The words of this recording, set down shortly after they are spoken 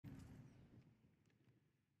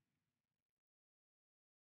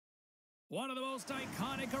One of the most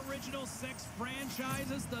iconic Original Six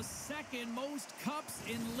franchises, the second most cups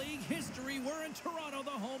in league history. We're in Toronto,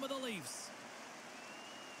 the home of the Leafs.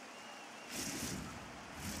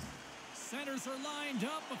 Centers are lined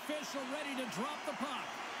up, official ready to drop the puck.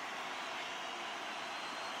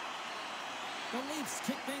 The Leafs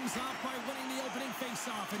kick things off by winning the opening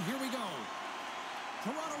faceoff, and here we go.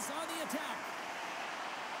 Toronto's on the attack.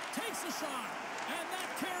 Takes a shot, and that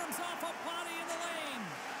caroms off a body in the lane.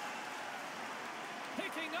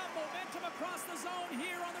 Picking up momentum across the zone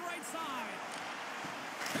here on the right side.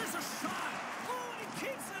 Here's a shot. Oh, and he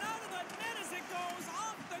keeps it out of the net as it goes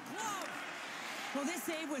off the glove. Well, this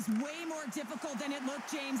save was way more difficult than it looked,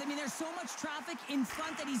 James. I mean, there's so much traffic in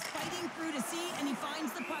front that he's fighting through to see, and he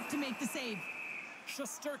finds the puck to make the save.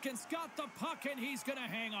 Shesterkin's got the puck, and he's going to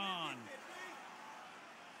hang on.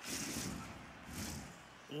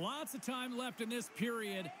 Lots of time left in this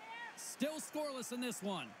period. Still scoreless in this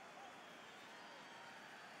one.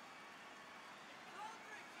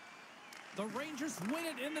 The Rangers win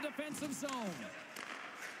it in the defensive zone.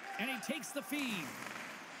 And he takes the feed.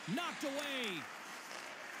 Knocked away.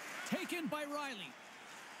 Taken by Riley.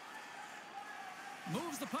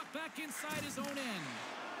 Moves the puck back inside his own end.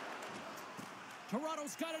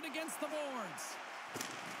 Toronto's got it against the boards.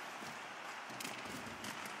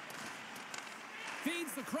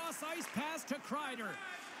 Feeds the cross-ice pass to Kreider.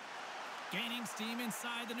 Gaining steam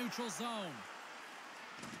inside the neutral zone.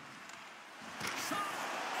 Shot!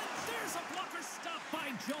 And there's a blocker stopped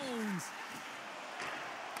by Jones.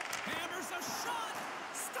 Hammers a shot!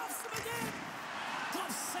 Stuffs him again!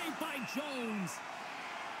 Glove saved by Jones.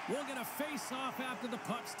 We'll get a face-off after the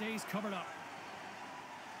puck stays covered up.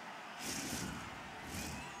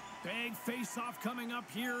 Big face-off coming up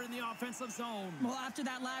here in the offensive zone. Well, after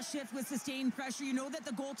that last shift with sustained pressure, you know that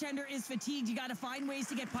the goaltender is fatigued. You got to find ways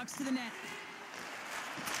to get pucks to the net.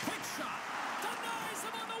 Quick shot. Denies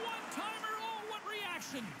him on the one-timer. Oh, what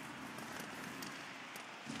reaction.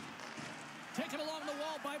 Taken along the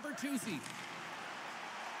wall by Bertuzzi.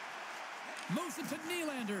 Moves it to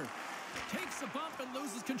Nylander. Takes a bump and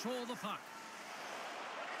loses control of the puck.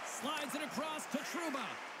 Slides it across to Trouba.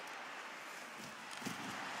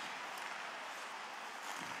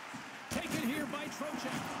 Taken here by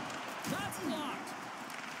Trocheck. That's blocked.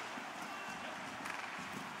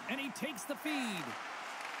 And he takes the feed.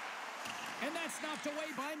 And that's knocked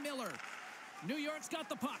away by Miller. New York's got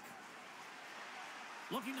the puck.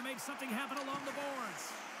 Looking to make something happen along the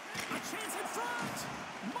boards. A chance in front!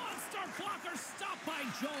 Monster blocker stopped by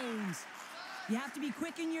Jones. You have to be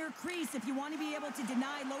quick in your crease if you want to be able to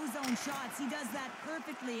deny low-zone shots. He does that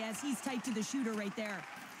perfectly as he's tight to the shooter right there.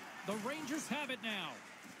 The Rangers have it now.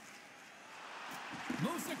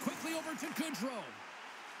 Moves it quickly over to Goodrow.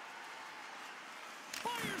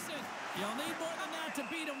 Fires it! You'll need more than that to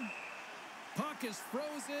beat him. Puck is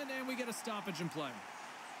frozen, and we get a stoppage in play.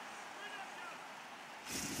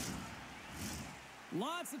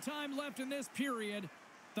 Lots of time left in this period.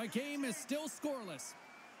 The game is still scoreless.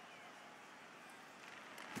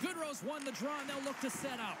 Goodrow's won the draw, and they'll look to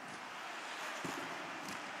set up.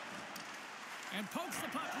 And pokes the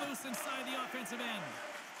puck loose inside the offensive end.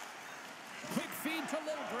 Quick feed to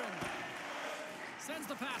Littleton. Sends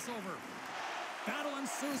the pass over. Battle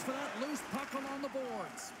ensues for that loose puck along the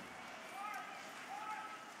boards.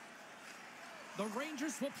 The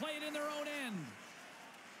Rangers will play it in their own end.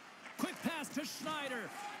 Quick pass to Schneider.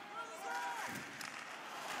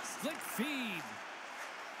 Slick feed.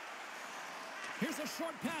 Here's a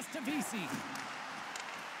short pass to Vesey.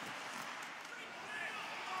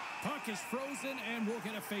 Puck is frozen, and we'll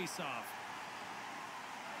get a face-off.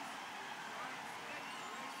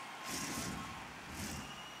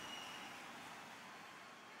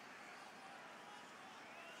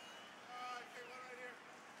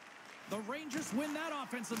 The Rangers win that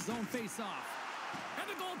offensive zone face-off. And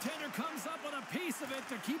the goaltender comes up with a piece of it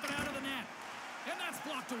to keep it out of the net. And that's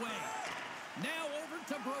blocked away. Now over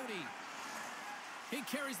to Brody. He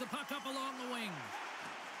carries the puck up along the wing.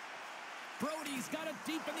 Brody's got it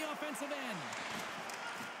deep in the offensive end.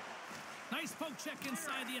 Nice poke check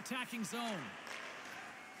inside the attacking zone.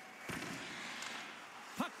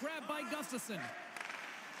 Puck grab by Gustafsson.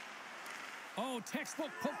 Oh,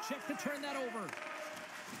 textbook poke check to turn that over.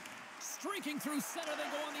 Streaking through center, they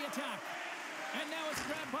go on the attack. And now it's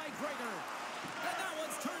grabbed by Gregor. And that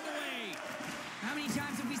one's turned away. How many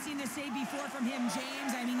times have we seen this save before from him,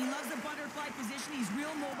 James? I mean, he loves the butterfly position. He's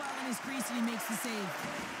real mobile in his crease, and he makes the save.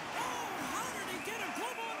 Oh, how did he get a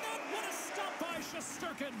glove on that? What a stop by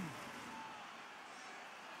Shesterkin.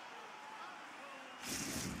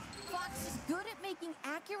 Fox is good at making making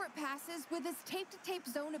accurate passes with his tape-to-tape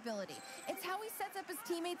zone ability. It's how he sets up his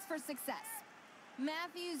teammates for success.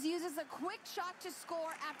 Matthews uses a quick shot to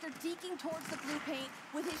score after deking towards the blue paint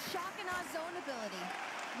with his shock and awe zone ability.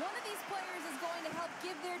 One of these players is going to help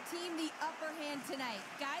give their team the upper hand tonight.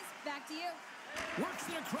 Guys, back to you.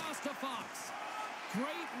 Works it across to Fox.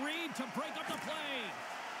 Great read to break up the play.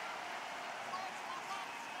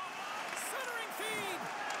 Centering feed,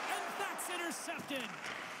 and that's intercepted.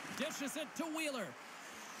 Dishes it to Wheeler.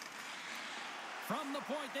 From the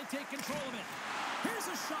point, they take control of it. Here's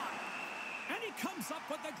a shot. And he comes up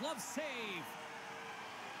with the glove save.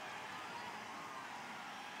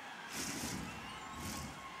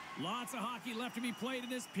 Lots of hockey left to be played in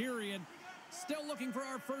this period. Still looking for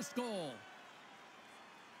our first goal.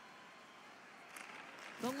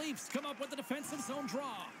 The Leafs come up with the defensive zone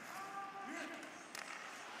draw.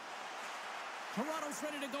 Toronto's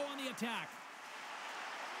ready to go on the attack.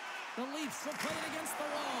 The Leafs will play it against the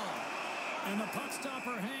wall. And the puck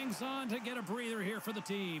stopper hangs on to get a breather here for the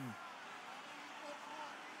team.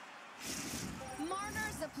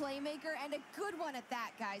 Marner's a playmaker, and a good one at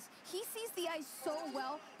that, guys. He sees the ice so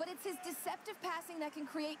well, but it's his deceptive passing that can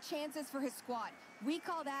create chances for his squad. We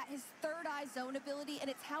call that his third eye zone ability, and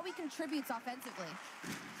it's how he contributes offensively.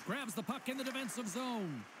 Grabs the puck in the defensive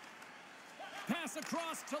zone. Pass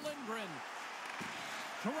across to Lindgren.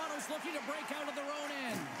 Toronto's looking to break out of their own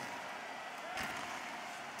end.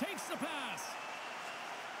 Takes the pass.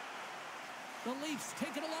 The Leafs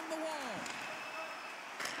take it along the wall.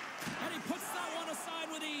 And he puts that one aside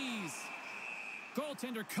with ease.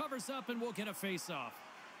 Goaltender covers up and will get a face-off.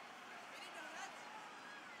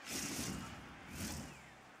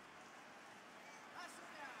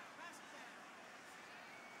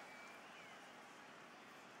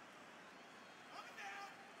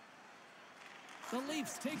 The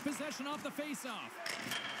Leafs take possession off the face-off.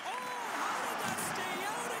 Oh, how did that stay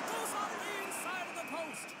out? It goes on the inside of the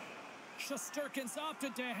post. Shesterkin's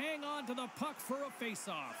opted to hang on to the puck for a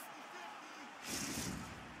face-off.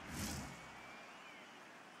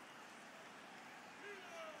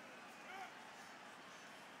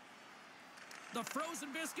 The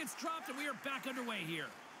frozen biscuits dropped, and we are back underway here.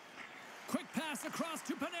 Quick pass across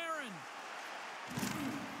to Panarin.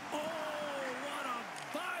 Oh, what a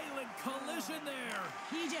violent collision there.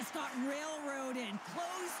 He just got railroaded.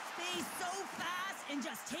 Closed space so fast and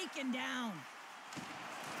just taken down.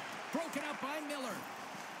 Broken up by Miller.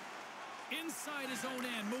 Inside his own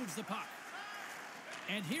end, moves the puck.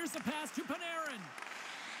 And here's the pass to Panarin.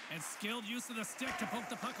 And skilled use of the stick to poke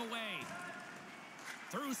the puck away.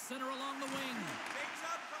 Through center along the wing.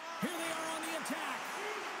 Here they are on the attack.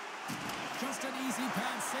 Just an easy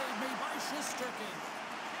pad save made by Shesterkin.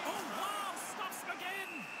 Oh, wow, stops him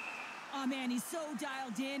again. Oh, man, he's so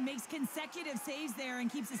dialed in. Makes consecutive saves there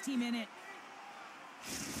and keeps his team in it.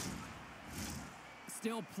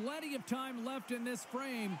 Still plenty of time left in this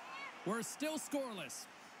frame. We're still scoreless.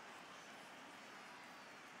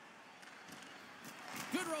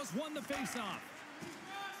 Goodrow's won the faceoff.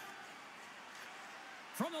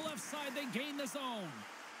 From the left side, they gain the zone.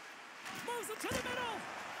 Moves it to the middle.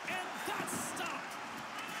 And that's stopped.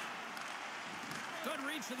 Good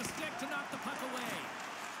reach of the stick to knock the puck away.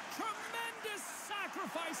 Tremendous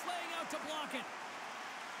sacrifice laying out to block it.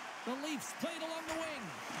 The Leafs played along the wing.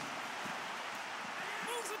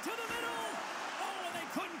 Moves it to the middle. Oh, and they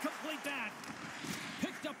couldn't complete that.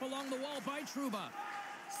 Picked up along the wall by Trouba.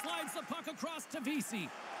 Slides the puck across to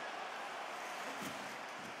Vesey.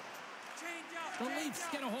 The Leafs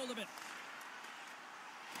get a hold of it.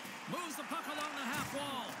 Moves the puck along the half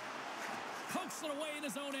wall. Pokes it away in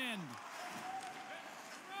his own end.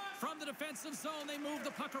 From the defensive zone, they move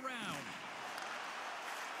the puck around.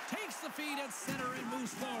 Takes the feed at center and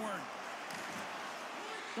moves forward.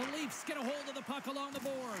 The Leafs get a hold of the puck along the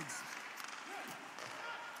boards.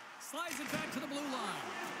 Slides it back to the blue line.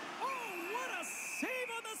 Oh, what a save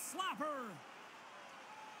on the slapper!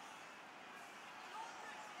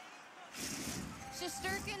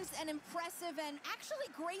 Shesterkin's an impressive and actually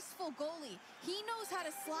graceful goalie. He knows how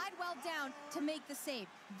to slide well down to make the save.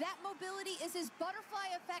 That mobility is his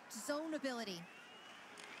butterfly effect zone ability.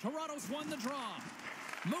 Toronto's won the draw.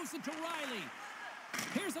 Moves it to Riley.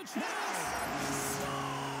 Here's a chance.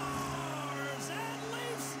 Scores! And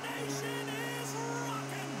Leafs Nation is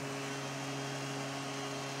rocking!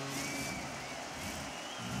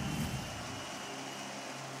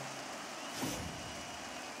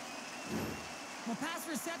 Well, pass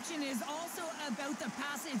reception is also about the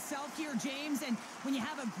pass itself here, James. And when you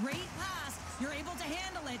have a great pass, you're able to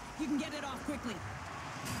handle it. You can get it off quickly.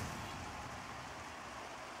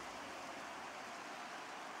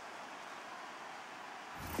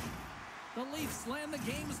 The The Leafs land the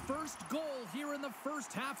game's first goal here in the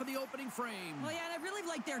first half of the opening frame. Well, yeah, and I really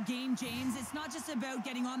like their game, James. It's not just about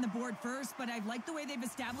getting on the board first, but I've liked the way they've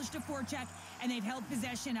established a forecheck and they've held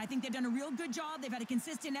possession. I think they've done a real good job. They've had a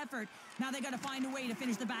consistent effort. Now they've got to find a way to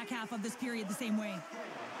finish the back half of this period the same way.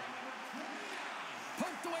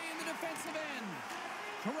 Poked away in the defensive end.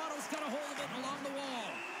 Toronto's got a hold of it along the wall.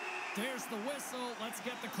 There's the whistle. Let's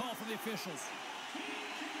get the call from the officials.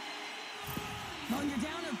 When you're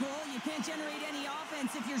down a goal, you can't generate any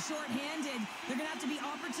offense if you're shorthanded. They're going to have to be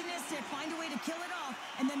opportunistic, find a way to kill it off,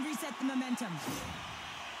 and then reset the momentum.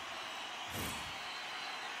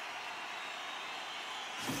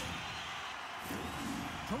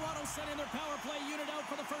 Toronto sending their power play unit out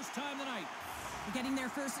for the first time tonight. They're getting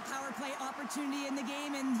their first power play opportunity in the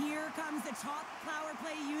game, and here comes the top power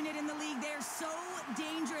play unit in the league. They're so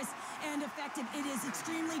dangerous and effective. It is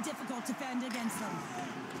extremely difficult to defend against them.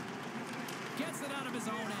 Gets it out of his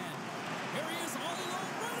own end. Here he is all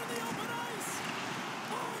alone right in the open ice.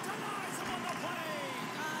 Oh, denies him on the play.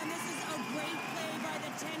 And this is a great play by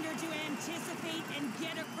the tender to anticipate and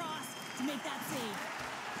get across to make that save.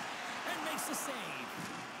 And makes the save.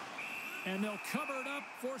 And they'll cover it up,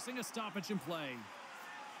 forcing a stoppage in play.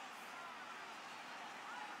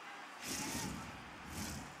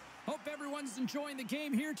 Hope everyone's enjoying the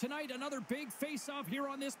game here tonight. Another big face-off here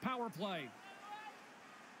on this power play.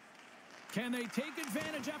 Can they take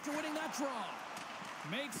advantage after winning that draw?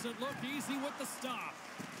 Makes it look easy with the stop.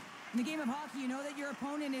 In the game of hockey, you know that your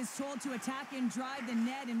opponent is told to attack and drive the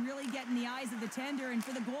net and really get in the eyes of the tender. And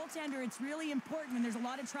for the goaltender, it's really important when there's a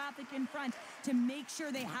lot of traffic in front to make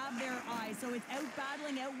sure they have their eyes. So it's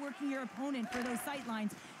out-battling, outworking your opponent for those sight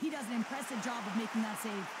lines. He does an impressive job of making that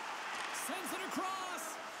save. Sends it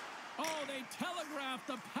across. Oh, they telegraphed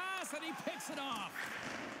the pass, and he picks it off.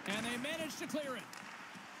 And they manage to clear it.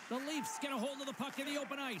 The Leafs get a hold of the puck in the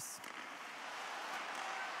open ice.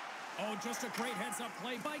 Oh, just a great heads-up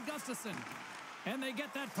play by Gustafsson. And they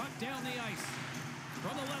get that puck down the ice.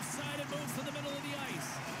 From the left side, it moves to the middle of the ice.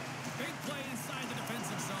 Big play inside the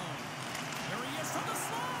defensive zone. There he is from the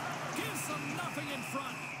slot. Gives them nothing in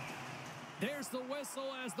front. There's the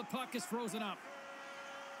whistle as the puck is frozen up.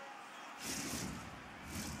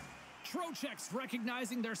 Trocheck's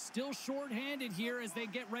recognizing they're still short-handed here as they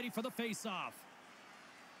get ready for the face-off.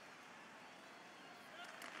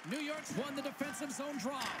 New York's won the defensive zone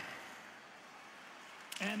draw.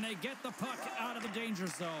 And they get the puck out of the danger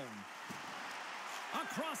zone.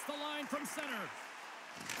 Across the line from center.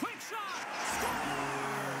 Quick shot!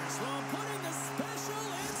 Scores! While putting the special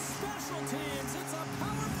in special teams. It's a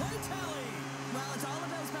power play tally. Well, it's all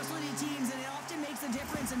about specialty teams, and it often makes a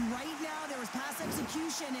difference. And right now, there was pass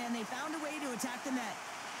execution, and they found a way to attack the net.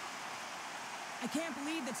 I can't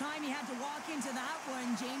believe the time he had to walk into that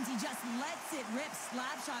one, James. He just lets it rip.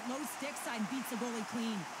 Slap shot, low stick side, beats the goalie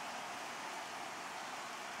clean.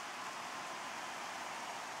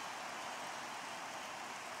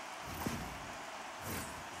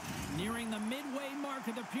 Nearing the midway mark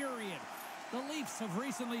of the period. The Leafs have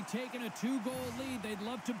recently taken a 2-goal lead. They'd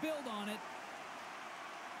love to build on it.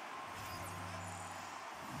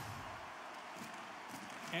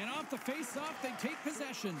 And off the face-off, they take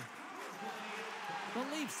possession.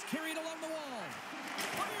 The Leafs carried along the wall.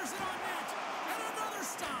 Fires it on net. And another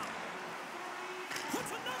stop.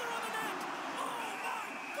 Puts another on the net. Oh, my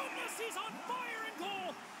goodness. He's on fire in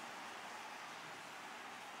goal.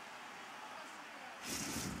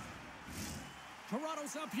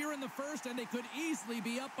 Toronto's up here in the first, and they could easily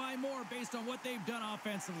be up by more based on what they've done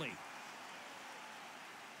offensively.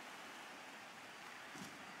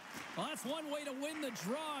 Well, that's one way to win the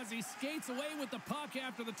draw as he skates away with the puck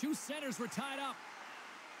after the two centers were tied up.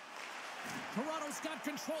 Toronto's got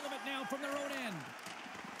control of it now from their own end.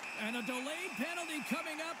 And a delayed penalty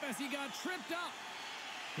coming up as he got tripped up.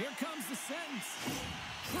 Here comes the sentence.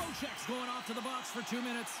 Trocheck's going off to the box for 2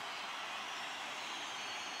 minutes.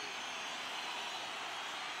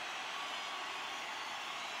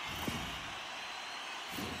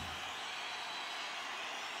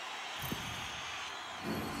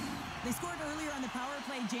 They scored earlier on the power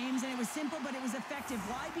play, James, and it was simple, but it was effective.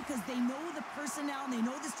 Why? Because they know the personnel and they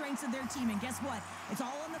know the strengths of their team. And guess what? It's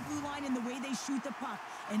all on the blue line and the way they shoot the puck.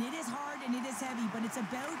 And it is hard and it is heavy, but it's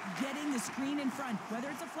about getting the screen in front. Whether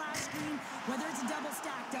it's a flash screen, whether it's a double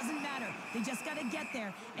stack, doesn't matter. They just got to get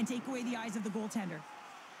there and take away the eyes of the goaltender.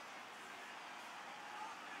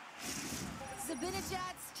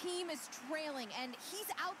 Zibanejad's team is trailing, and he's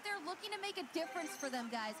out there looking to make a difference for them,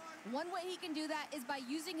 guys. One way he can do that is by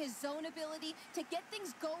using his zone ability to get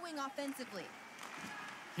things going offensively.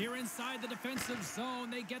 Here inside the defensive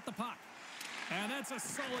zone, they get the puck. And that's a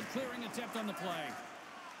solid clearing attempt on the play.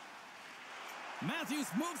 Matthews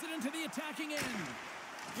moves it into the attacking end.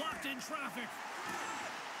 Blocked in traffic.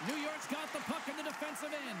 New York's got the puck in the defensive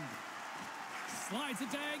end. Slides it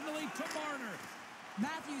diagonally to Marner.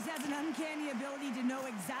 Matthews has an uncanny ability to know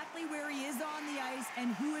exactly where he is on the ice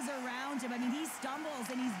and who is around him. I mean, he stumbles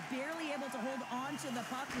and he's barely able to hold on to the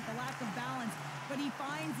puck with the lack of balance, but he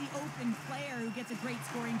finds the open player who gets a great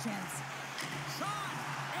scoring chance. Shot!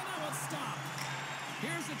 And that one's stopped.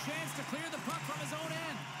 Here's a chance to clear the puck from his own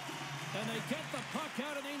end. And they get the puck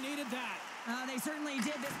out, and they needed that. They certainly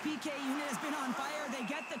did. This PK unit has been on fire. They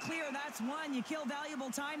get the clear. That's one. You kill valuable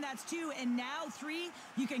time. That's two. And now three,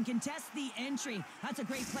 you can contest the entry. That's a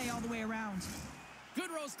great play all the way around.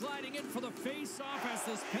 Goodrow's gliding in for the face-off as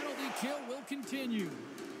this penalty kill will continue.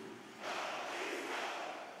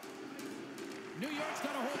 New York's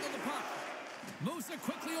got a hold of the puck. Moves it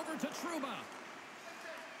quickly over to Trouba.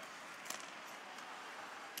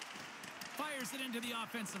 Fires it into the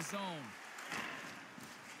offensive zone.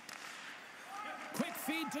 Quick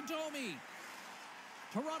feed to Domi.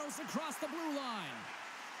 Toronto's across the blue line.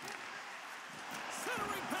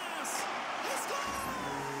 Centering pass. He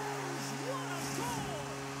scores! What a goal!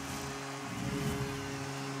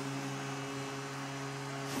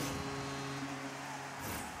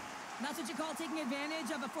 That's what you call taking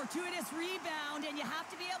advantage of a fortuitous rebound, and you have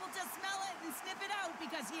to be able to smell it and sniff it out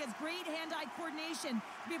because he has great hand-eye coordination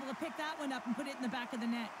to be able to pick that one up and put it in the back of the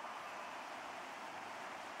net.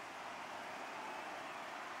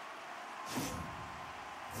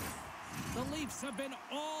 The Leafs have been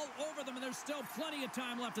all over them, and there's still plenty of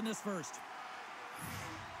time left in this first.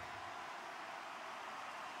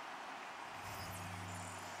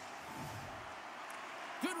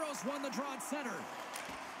 Goodrow's won the draw at center.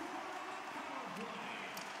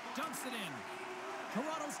 Dumps it in.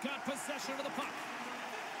 Toronto's got possession of the puck.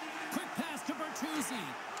 Quick pass to Bertuzzi.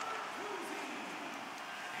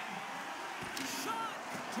 Shot!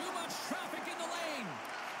 Too much traffic in the lane.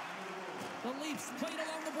 The Leafs played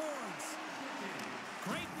along the boards.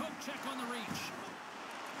 Great poke check on the reach.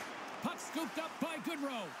 Puck scooped up by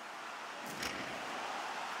Goodrow.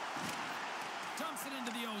 Dumps it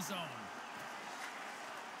into the ozone.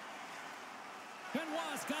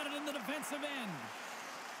 Benoit's got it in the defensive end.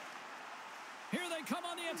 Here they come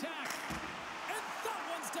on the attack. And that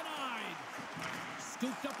one's denied.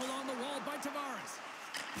 Scooped up along the wall by Tavares.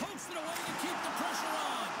 Pokes it away to keep the pressure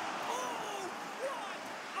on. Oh, what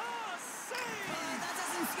a save! That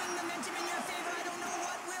doesn't swing momentum in your favor. I don't know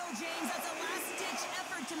what will, James. That's a last-ditch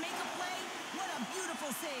effort to make a play. What a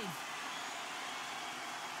beautiful save.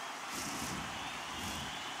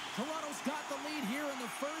 Toronto's got the lead here in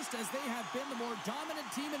the first as they have been the more dominant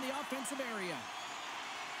team in the offensive area.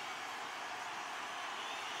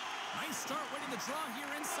 Nice start winning the draw here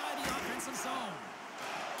inside the offensive zone.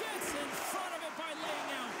 Gets in front of it by laying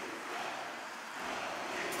out.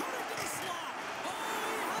 Cutting to the slot. Oh,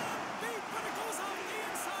 he had a beat, but it goes off the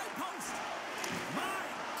inside post. My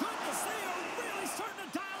goodness, they are really starting to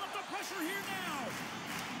dial up the pressure here now.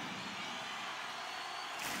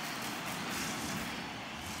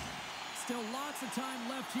 Still lots of time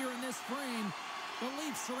left here in this frame. The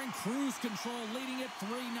Leafs are in cruise control, leading it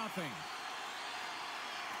 3-0.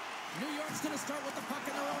 New York's going to start with the puck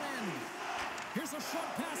in their own end. Here's a short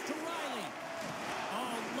pass to Riley.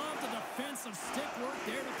 Oh, love the defensive stick work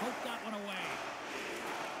there to poke that one away.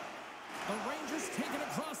 The Rangers take it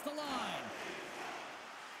across the line.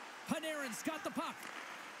 Panarin's got the puck.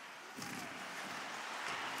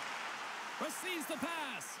 Receives the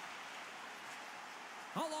pass.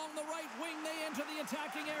 Along the right wing, they enter the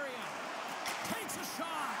attacking area. Takes a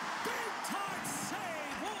shot. Big time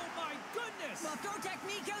save. Oh, my goodness. Well, throw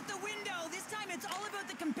technique out the window. This time it's all about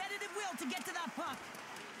the competitive will to get to that puck.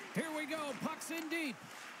 Here we go. Puck's in deep.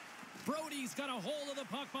 Brody's got a hold of the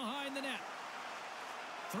puck behind the net.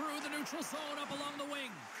 Through the neutral zone, up along the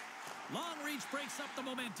wing. Long reach breaks up the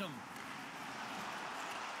momentum.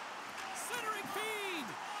 Centering feed.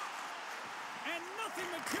 And nothing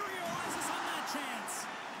materializes on that chance.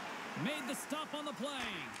 Made the stop on the play.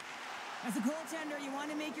 As a goaltender, you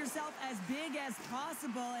want to make yourself as big as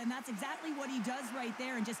possible, and that's exactly what he does right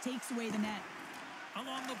there and just takes away the net.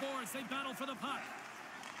 Along the boards, they battle for the puck.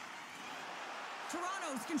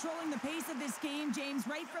 Toronto's controlling the pace of this game, James,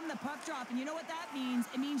 right from the puck drop, and you know what that means?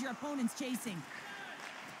 It means your opponent's chasing.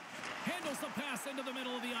 Handles the pass into the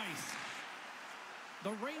middle of the ice.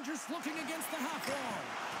 The Rangers looking against the half wall.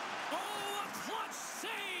 Oh, a clutch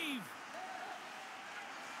save!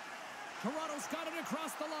 Toronto's got it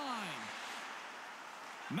across the line.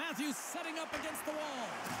 Matthews setting up against the wall.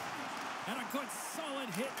 And a good solid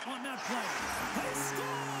hit on that play. They score!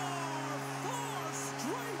 4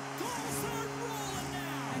 straight goals. They're rolling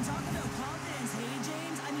now. And talk about confidence. defense, hey,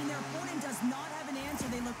 James? I mean, their opponent does not have an answer.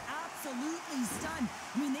 They look absolutely stunned.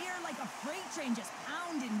 I mean, they are like a freight train just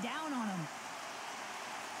pounding down on them.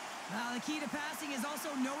 Well, the key to passing is also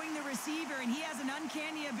knowing the receiver, and he has an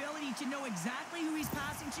uncanny ability to know exactly who he's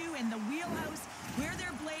passing to and the wheelhouse, where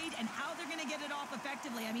they're played, and how they're going to get it off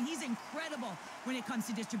effectively. I mean, he's incredible when it comes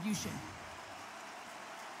to distribution.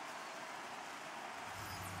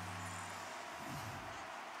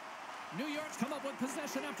 New York's come up with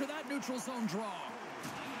possession after that neutral zone draw.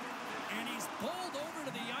 And he's pulled over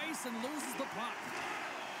to the ice and loses the puck.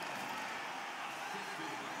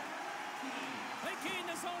 They gain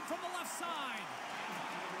the zone from the left side.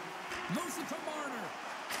 Moves it to Marner.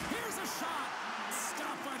 Here's a shot.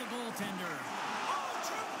 Stopped by the goaltender. Oh,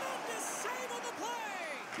 tremendous save on the play.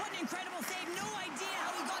 What an incredible save. No idea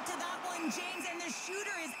how he got to that one, James. And the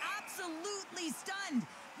shooter is absolutely stunned.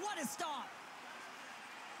 What a stop.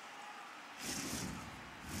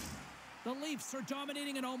 The Leafs are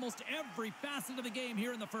dominating in almost every facet of the game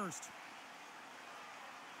here in the first.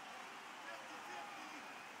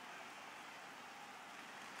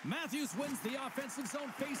 Matthews wins the offensive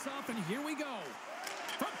zone faceoff, and here we go.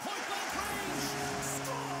 From point-blank range,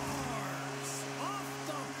 scores! Off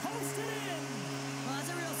the post and in! Well, that's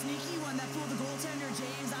a real sneaky one that fooled the goaltender,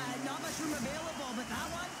 James. Not much room available, but that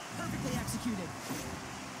one, perfectly executed.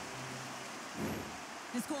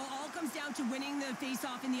 This goal all comes down to winning the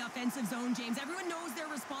face-off in the offensive zone, James. Everyone knows their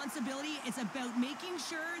responsibility. It's about making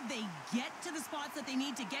sure they get to the spots that they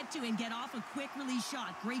need to get to and get off a quick release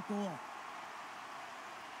shot. Great goal.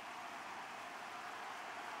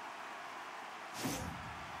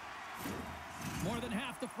 More than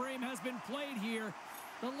half the frame has been played here.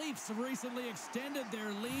 The Leafs have recently extended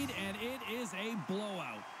their lead, and it is a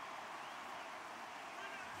blowout.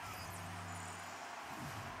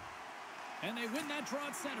 And they win that draw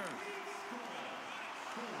at center.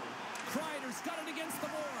 Kreider's got it against the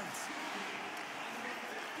boards.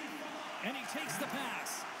 And he takes the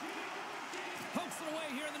pass. Pokes it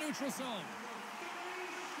away here in the neutral zone.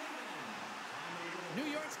 New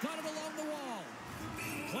York's got it along the wall.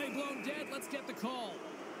 Play blown dead. Let's get the call.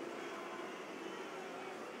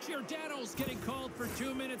 Giordano's getting called for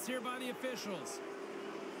 2 minutes here by the officials.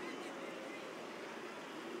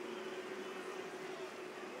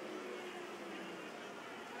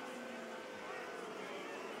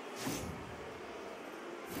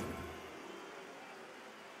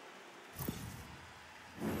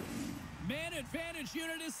 Man advantage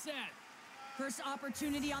unit is set. First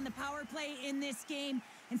opportunity on the power play in this game.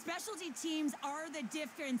 And specialty teams are the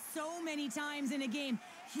difference so many times in a game.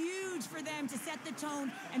 Huge for them to set the tone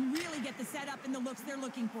and really get the setup and the looks they're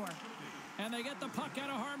looking for. And they get the puck out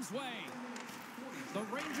of harm's way. The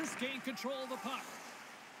Rangers gain control of the puck.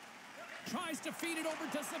 Tries to feed it over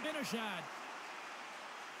to Zibanejad.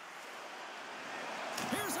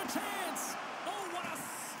 Here's a chance. Oh, what a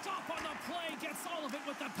stop on the play. Gets all of it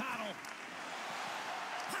with the paddle.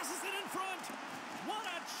 Passes it in front. What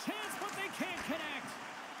a chance, but they can't connect.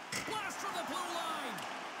 Blast from the blue line.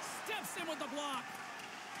 Steps in with the block.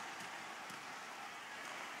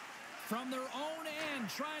 From their own end,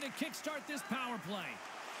 trying to kickstart this power play.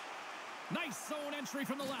 Nice zone entry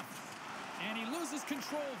from the left. And he loses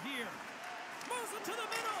control here. Moves it to the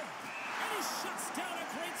middle. And he shuts down a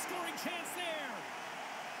great scoring chance there.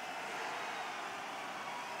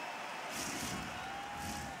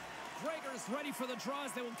 Gregor's ready for the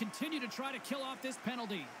draws. They will continue to try to kill off this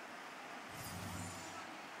penalty.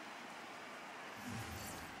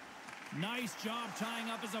 Nice job tying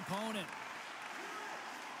up his opponent.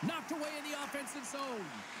 Knocked away in the offensive zone.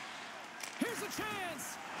 Here's a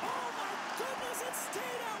chance. Oh, my goodness, it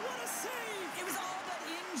stayed out. What a save. It was all but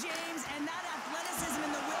in, James, and that athleticism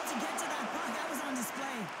and the will to get to that puck, that was on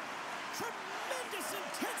display. Tremendous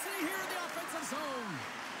intensity here in the offensive zone.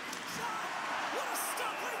 Shot. What a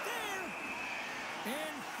stop right there.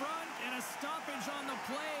 In front, and a stoppage on the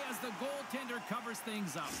play as the goaltender covers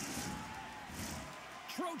things up.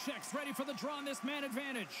 Trocheck's ready for the draw on this man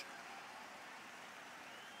advantage.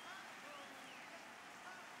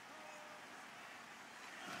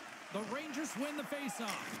 The Rangers win the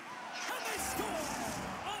faceoff. And they score!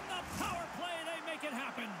 On the power play, they make it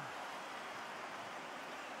happen.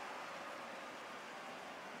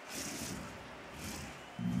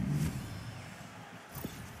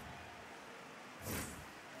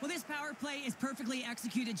 Well, this power play is perfectly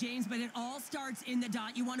executed, James, but it all starts in the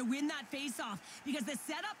dot. You want to win that face-off because the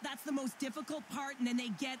setup, that's the most difficult part, and then they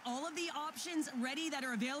get all of the options ready that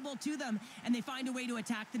are available to them, and they find a way to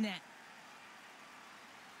attack the net.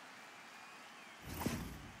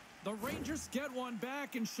 The Rangers get one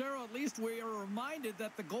back, and Cheryl, at least we are reminded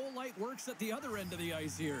that the goal light works at the other end of the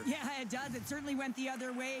ice here. Yeah, it does. It certainly went the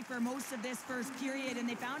other way for most of this first period, and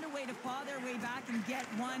they found a way to claw their way back and get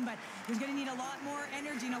one, but there's going to need a lot more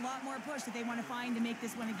energy and a lot more push that they want to find to make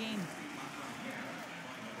this one a game.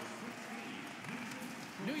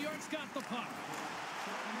 New York's got the puck.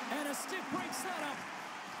 And a stick breaks that up.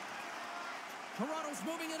 Toronto's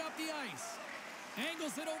moving it up the ice.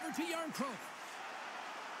 Angles it over to Yarncroke.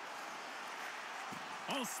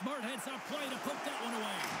 Oh, smart heads-up play to poke that one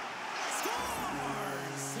away.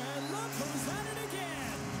 Scores! And look who's at it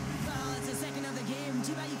again. Well, it's the second of the game.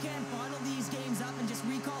 Too bad you can't bottle these games up and just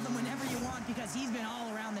recall them whenever you want because he's been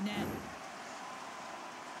all around the net.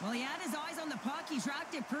 Well, he had his eyes on the puck. He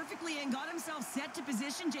tracked it perfectly and got himself set to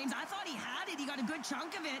position, James. I thought he had it. He got a good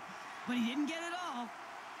chunk of it, but he didn't get it all.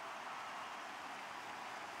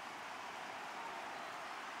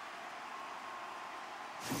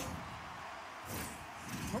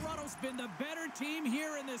 Toronto's been the better team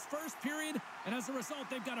here in this first period, and as a result,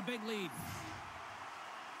 they've got a big lead.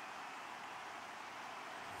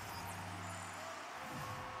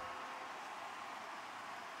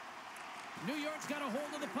 New York's got a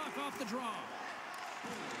hold of the puck off the draw.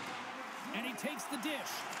 And he takes the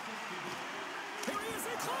dish. Here he is,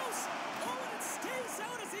 in close! Oh, and it stays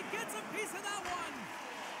out as he gets a piece of that one!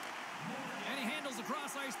 And he handles the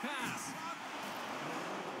cross-ice pass.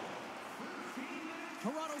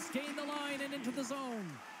 Toronto's gained the line and into the zone.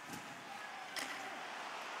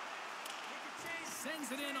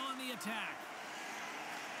 Sends it in on the attack.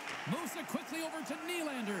 Moves it quickly over to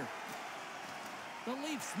Nylander. The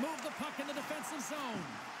Leafs move the puck in the defensive zone.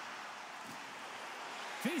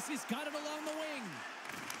 Casey's got it along the wing.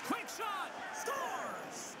 Quick shot!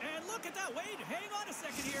 Scores! And look at that. Wade, hang on a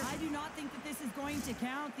second here. I do not think that this is going to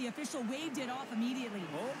count. The official waved it off immediately.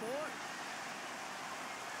 Oh, boy.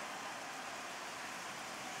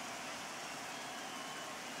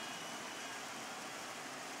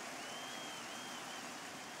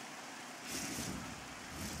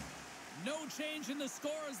 No change in the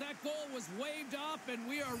score as that goal was waved off, and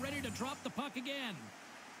we are ready to drop the puck again.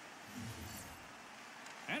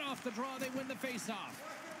 And off the draw, they win the faceoff.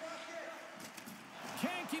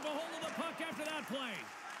 Can't keep a hold of the puck after that play.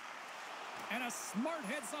 And a smart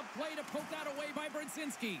heads-up play to poke that away by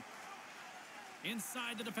Brzezinski.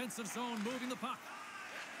 Inside the defensive zone, moving the puck.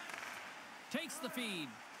 Takes the feed.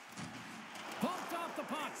 Poked off the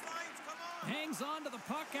puck. Hangs on to the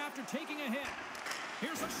puck after taking a hit.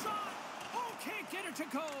 Here's a shot. Oh, can't get it to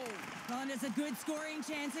go. Well, and it's a good scoring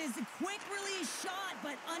chances. A quick release shot,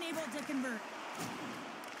 but unable to convert.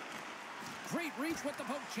 Great reach with the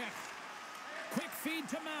poke check. Quick feed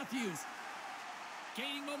to Matthews.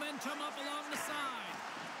 Gaining momentum up along the side.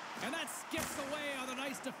 And that skips away on a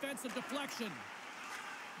nice defensive deflection.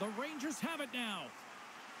 The Rangers have it now.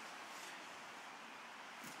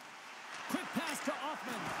 Quick pass to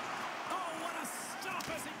Offman. Oh, what a stop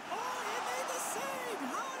as he... Oh, he made the save!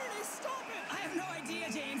 How did he stop it? I have no idea,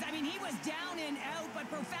 James. I mean, he was down and out, but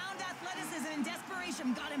profound athleticism and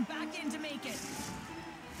desperation got him back in to make it.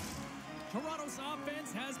 Toronto's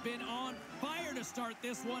offense has been on fire to start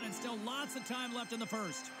this one, and still lots of time left in the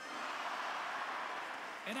first.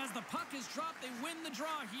 And as the puck is dropped, they win the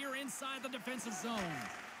draw here inside the defensive zone.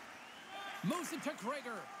 Moves it to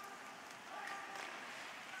Gregor.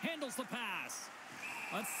 Handles the pass.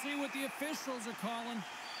 Let's see what the officials are calling.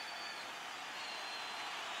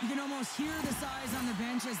 You can almost hear the size on the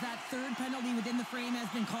bench as that third penalty within the frame has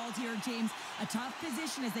been called here, James. A tough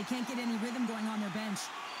position as they can't get any rhythm going on their bench.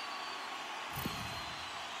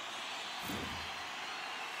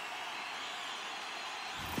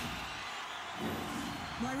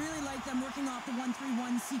 Well, I really like them working off the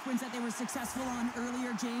 1-3-1 sequence that they were successful on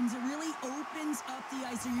earlier, James. It really opens up the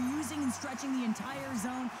ice. So you're using and stretching the entire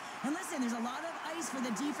zone. And listen, there's a lot of ice for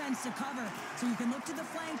the defense to cover. So you can look to the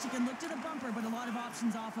flanks, you can look to the bumper, but a lot of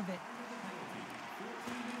options off of it.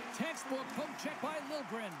 Textbook poke check by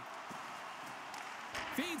Liljegren.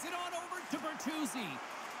 Feeds it on over to Bertuzzi.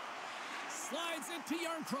 Slides it to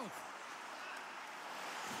Yarncroke.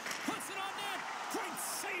 Puts it on net. Great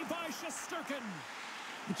save by Shesterkin.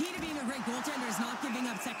 The key to being a great goaltender is not giving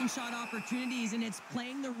up second shot opportunities, and it's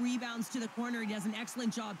playing the rebounds to the corner. He does an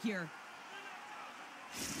excellent job here.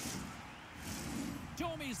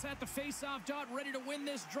 Domi's at the face-off dot, ready to win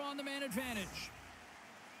this draw on the man advantage.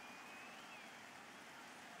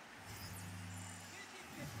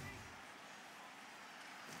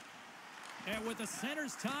 And with the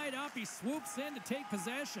centers tied up, he swoops in to take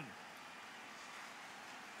possession.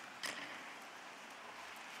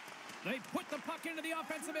 They put the puck into the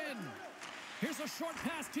offensive end. Here's a short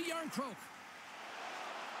pass to Yarncroke.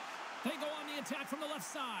 They go on the attack from the left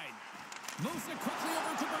side. Moves it quickly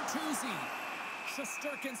over to Bertuzzi.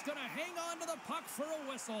 Shesterkin's going to hang on to the puck for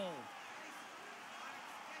a whistle.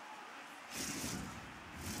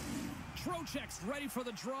 Trocheck's ready for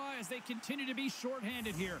the draw as they continue to be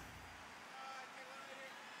shorthanded here.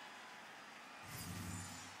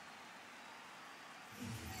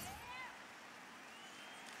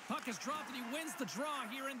 Puck is dropped and he wins the draw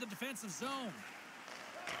here in the defensive zone.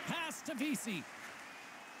 Pass to Vesey.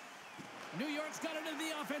 New York's got it in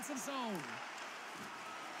the offensive zone.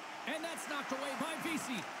 And that's knocked away by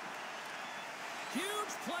Vesey.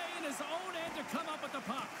 Huge play in his own end to come up with the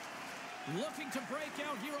puck. Looking to break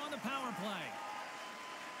out here on the power play.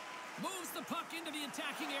 Moves the puck into the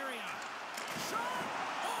attacking area. Shot!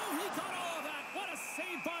 Oh, he got all of that. What a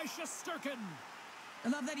save by Shesterkin. I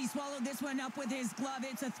love that he swallowed this one up with his glove.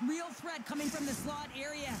 It's a real threat coming from the slot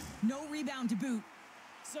area. No rebound to boot.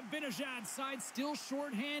 Zibanejad's side still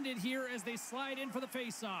short-handed here as they slide in for the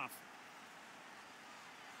face-off.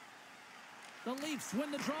 The Leafs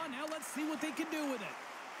win the draw. Now let's see what they can do with it.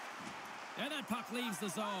 And that puck leaves the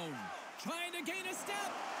zone. Trying to gain a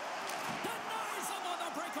step. Denies him on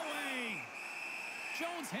the breakaway.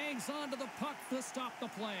 Jones hangs on to the puck to stop the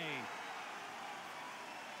play.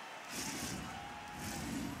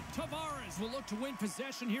 Tavares will look to win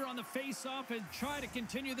possession here on the face-off and try to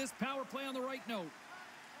continue this power play on the right note.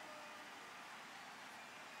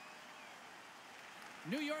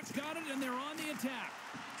 New York's got it, and they're on the attack.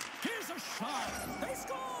 Here's a shot. They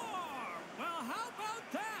score! Well, how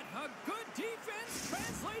about that? A good defense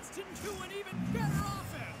translates into an even better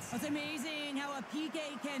offense. It's amazing how a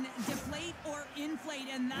PK can deflate or inflate,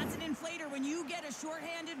 and that's an inflator. When you get a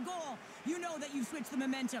shorthanded goal, you know that you've switched the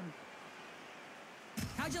momentum.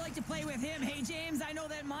 How'd you like to play with him? Hey, James, I know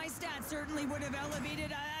that my stats certainly would have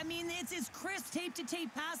elevated. I mean, it's his crisp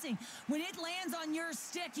tape-to-tape passing. When it lands on your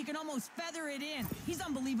stick, you can almost feather it in. He's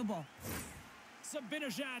unbelievable.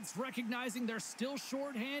 Zibanejad's recognizing they're still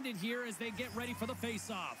short-handed here as they get ready for the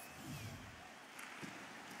face-off.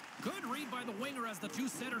 Good read by the winger as the two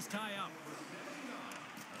centers tie up.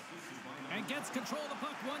 And gets control of the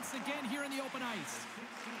puck once again here in the open ice.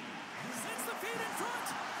 Sends the feed in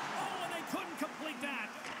front. Oh, and they couldn't complete that.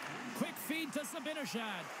 Quick feed to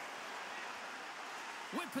Zibanejad.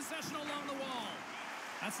 With possession along the wall.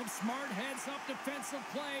 That's some smart heads-up defensive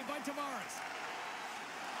play by Tavares.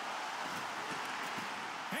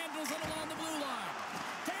 Handles it along the blue line.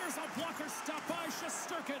 There's a blocker stop by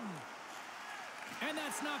Shesterkin. And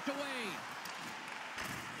that's knocked away.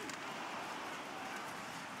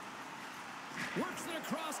 Works it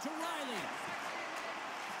across to Riley.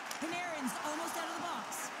 Panarin's almost out of the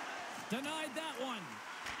box. Denied that one.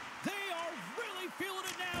 They are really feeling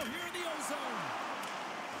it now here in the ozone.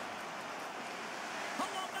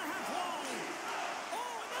 Along the half wall.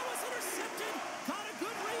 Oh, and that was intercepted. Got a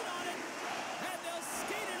good read on it. And they'll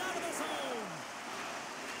skate it out of the zone.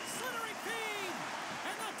 Slithering feed.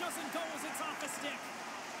 And that doesn't go as it's off the stick.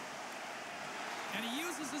 And he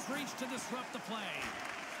uses his reach to disrupt the play.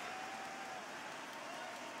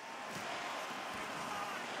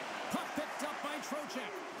 Puck picked up by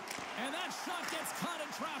Trocheck. And that shot gets caught in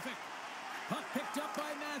traffic. Puck picked up by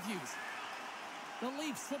Matthews. The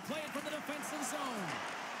Leafs will play it from the defensive zone.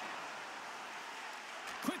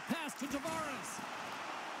 Quick pass to Tavares.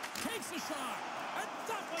 Takes a shot. And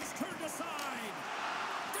that one's turned aside.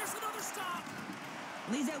 There's another stop.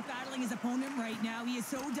 He's out battling his opponent right now. He is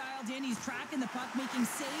so dialed in. He's tracking the puck, making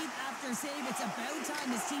save after save. It's about time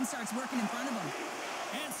his team starts working in front of him.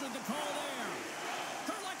 Answered the call there.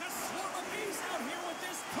 They're like a swarm of bees out here with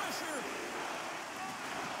this pressure.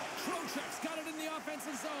 Trocheck's got it in the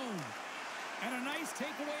offensive zone. And a nice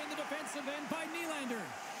takeaway in the defensive end by Nylander.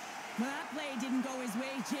 Well, that play didn't go his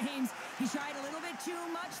way, James. He tried a little bit too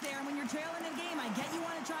much there. And when you're trailing the game, I get you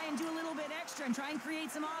want to try and do a little bit extra and try and create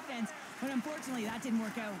some offense. But unfortunately, that didn't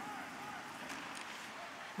work out.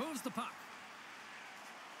 Moves the puck.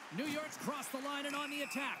 New York's crossed the line and on the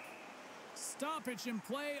attack. Stoppage in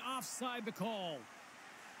play, offside the call.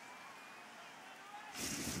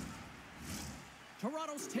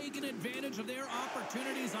 Toronto's taken advantage of their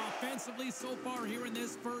opportunities offensively so far here in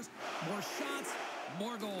this first. More shots,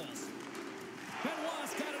 more goals.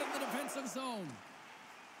 Benoit's got it in the defensive zone.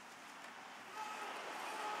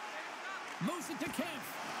 Moves it to Kemp.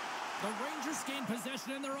 The Rangers gain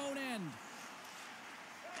possession in their own end.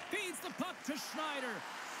 Feeds the puck to Schneider.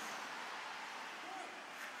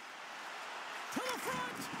 To the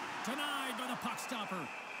front. Denied by the puck stopper.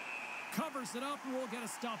 Covers it up and we'll get a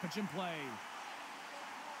stoppage in play.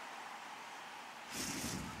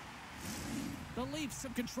 The Leafs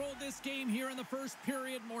have controlled this game here in the first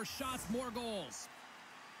period. More shots, more goals.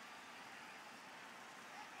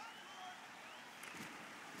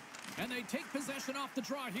 And they take possession off the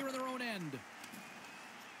draw here in their own end.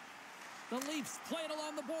 The Leafs play it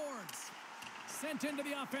along the boards. Sent into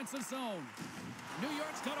the offensive zone. New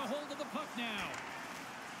York's got a hold of the puck now.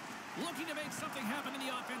 Looking to make something happen in the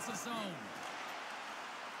offensive zone.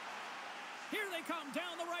 Here they come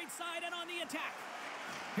down the right side and on the attack.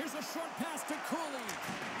 Here's a short pass to Cooley.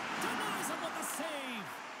 Denies him with the save.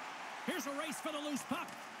 Here's a race for the loose puck.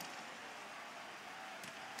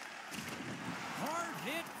 Hard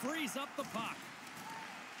hit frees up the puck.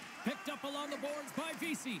 Picked up along the boards by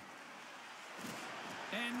Vesey.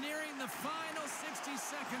 And nearing the final 60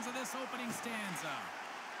 seconds of this opening stanza.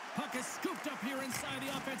 Puck is scooped up here inside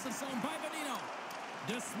the offensive zone by Bonino.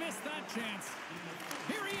 Dismissed that chance.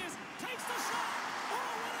 Here he is. Takes the shot. Oh,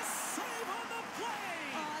 what a save on the play.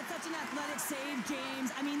 Oh, such an athletic save, James.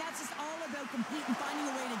 I mean, that's just all about complete and finding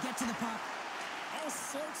a way to get to the puck. All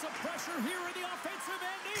sorts of pressure here in the offensive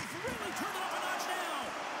end. They've really turned it up a notch now.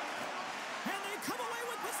 And they come away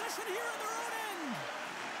with possession here in their own end.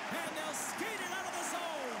 And they'll skate it out of the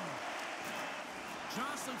zone.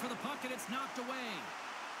 Jostling for the puck, and it's knocked away.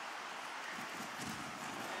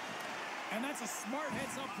 And that's a smart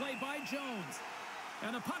heads-up play by Jones.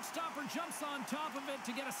 And the puck stopper jumps on top of it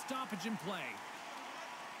to get a stoppage in play.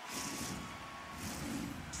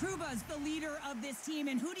 Trouba's the leader of this team,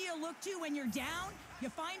 and who do you look to when you're down? You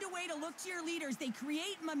find a way to look to your leaders. They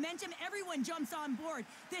create momentum. Everyone jumps on board.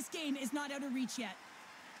 This game is not out of reach yet.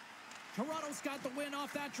 Toronto's got the win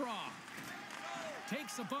off that draw.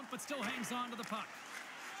 Takes a bump, but still hangs on to the puck.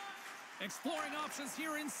 Exploring options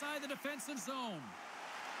here inside the defensive zone.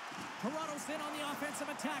 Toronto's in on the offensive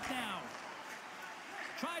attack now.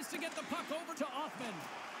 Tries to get the puck over to Offman.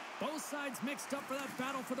 Both sides mixed up for that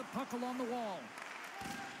battle for the puck along the wall.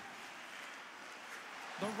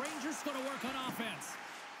 The Rangers going to work on offense.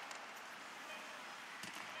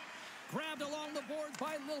 Grabbed along the boards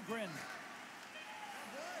by Liljegren.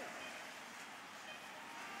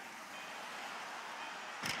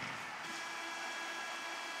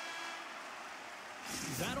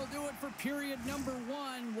 That'll do it for period number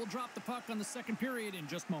 1. We'll drop the puck on the second period in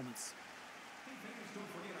just moments. Hey, fans, don't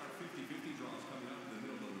forget our 50-50 draws coming up in the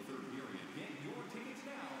middle of the third period. Get your tickets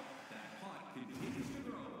now. That pot continues to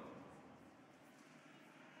grow.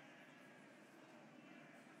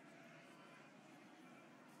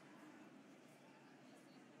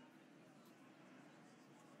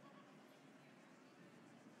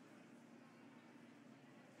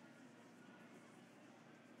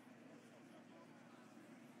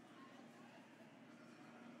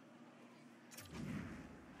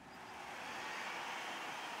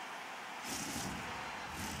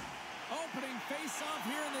 Opening face-off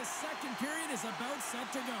here in this second period is about set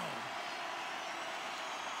to go.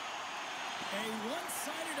 A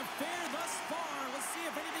one-sided affair thus far. Let's see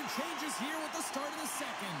if anything changes here with the start of the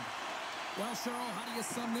second. Well, Cheryl, how do you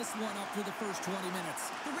sum this one up through the first 20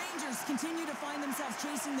 minutes? The Rangers continue to find themselves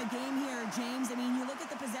chasing the game here, James. I mean, you look at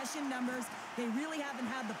the possession numbers. They really haven't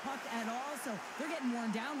had the puck at all, so they're getting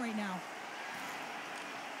worn down right now.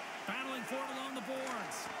 Battling for it along the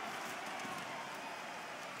boards.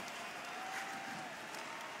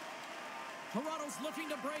 Toronto's looking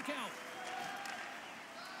to break out.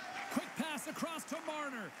 Quick pass across to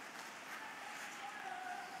Marner.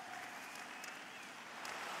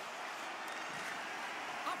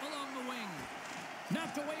 Up along the wing.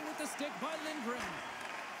 Knocked away with the stick by Lindgren.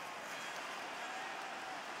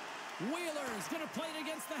 Wheeler's going to play it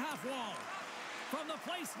against the half wall. From the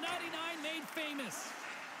place 99 made famous.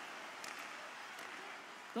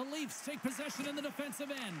 The Leafs take possession in the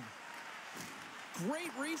defensive end.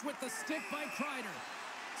 Great reach with the stick by Kreider.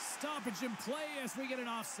 Stoppage in play as we get an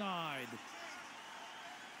offside.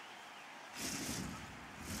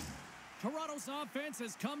 Toronto's offense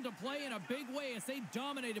has come to play in a big way as they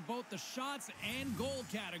dominated both the shots and goal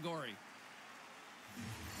category.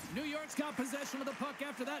 New York's got possession of the puck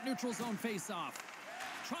after that neutral zone faceoff.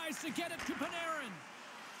 Tries to get it to Panarin.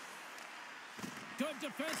 Good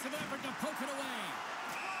defensive effort to poke it away.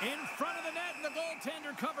 In front of the net, and the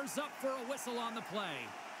goaltender covers up for a whistle on the play.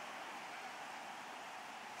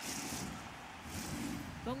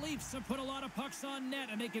 The Leafs have put a lot of pucks on net,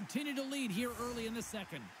 and they continue to lead here early in the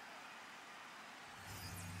second.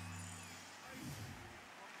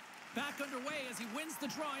 Back underway as he wins the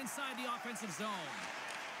draw inside the offensive zone.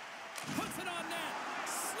 Puts it on net.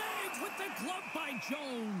 Snags with the glove by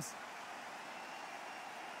Jones.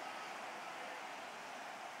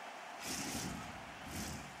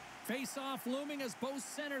 Face-off looming as both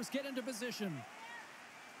centers get into position.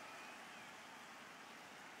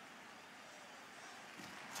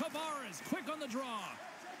 Tavares quick on the draw.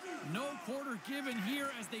 No quarter given here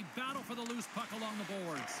as they battle for the loose puck along the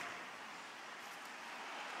boards.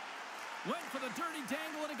 Went for the dirty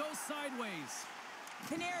dangle, and it goes sideways.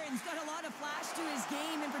 Panarin's got a lot of flash to his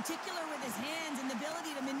game, in particular with his hands and the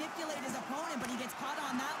ability to manipulate his opponent, but he gets caught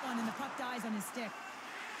on that one, and the puck dies on his stick.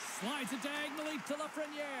 Slides it diagonally to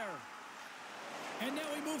Lafreniere. And now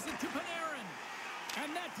he moves it to Panarin.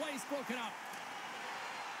 And that play's broken up.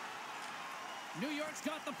 New York's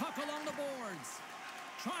got the puck along the boards.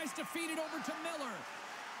 Tries to feed it over to Miller.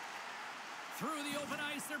 Through the open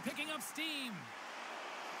ice, they're picking up steam.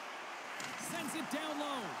 Sends it down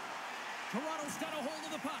low. Toronto's got a hold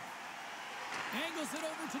of the puck. Angles it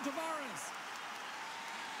over to Tavares.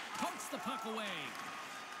 Pokes the puck away.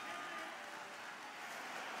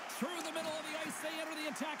 Through the middle of the ice, they enter the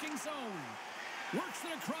attacking zone. Works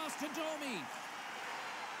it across to Domi.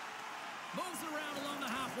 Moves it around along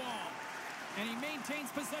the half wall. And he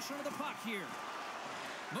maintains possession of the puck here.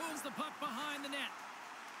 Moves the puck behind the net.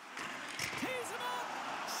 Tees him up.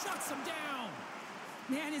 Shuts him down.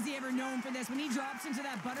 Man, is he ever known for this. When he drops into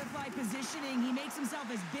that butterfly positioning, he makes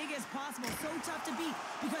himself as big as possible. So tough to beat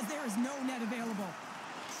because there is no net available.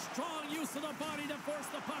 Strong use of the body to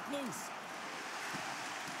force the puck loose.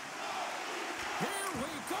 Here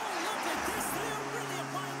we go. Look at this. They are really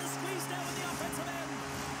applying the squeeze down in the offensive end.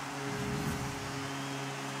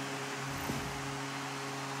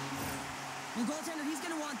 The goaltender, he's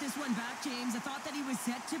going to want this one back, James. I thought that he was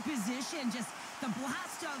set to position. Just the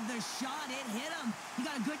blast of the shot, it hit him. He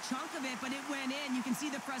got a good chunk of it, but it went in. You can see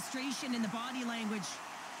the frustration in the body language.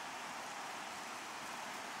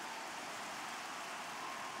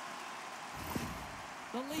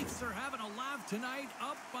 The Leafs are having a laugh tonight,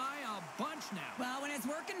 up by a bunch now. Well, when it's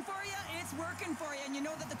working for you, it's working for you. And you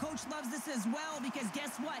know that the coach loves this as well because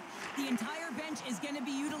guess what? The entire bench is going to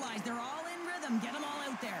be utilized. They're all in rhythm. Get them all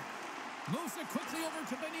out there. Moves it quickly over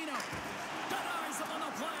to Benino. Denies him on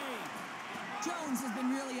the play. Jones has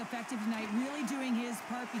been really effective tonight, really doing his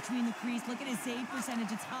part between the crease. Look at his save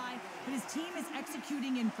percentage. It's high, but his team is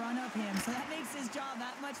executing in front of him. So that makes his job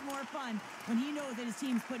that much more fun when he knows that his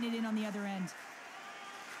team's putting it in on the other end.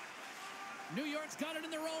 New York's got it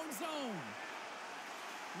in their own zone.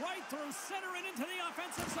 Right through center and into the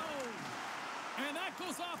offensive zone. And that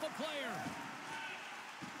goes off a player.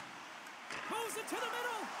 Moves it to the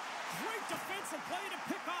middle. Great defensive play to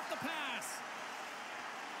pick off the pass.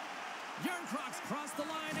 Yarncrocs cross the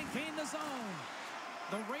line and gain the zone.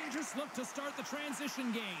 The Rangers look to start the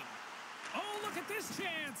transition game. Oh, look at this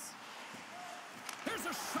chance. There's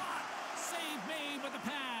a shot. Save made with the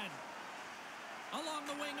pad. Along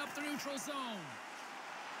the wing up the neutral zone.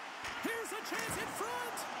 Here's a chance in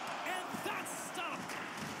front. And that's stopped.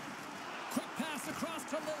 Quick pass across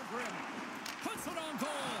to Lilgren. Puts it on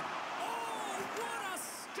goal. Oh, what a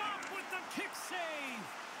stop with the kick save.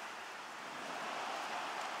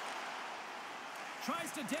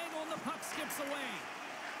 Tries to dangle and the puck skips away.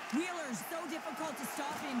 Wheeler's so difficult to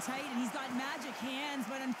stop in tight, and he's got magic hands,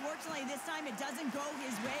 but unfortunately this time it doesn't go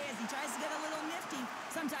his way as he tries to get a little nifty.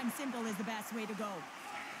 Sometimes simple is the best way to go.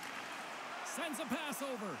 Sends a pass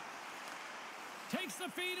over. Takes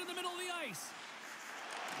the feed in the middle of the ice.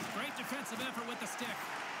 Great defensive effort with the stick.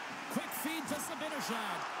 Quick feed to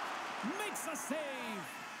Sabinishad. Makes a save.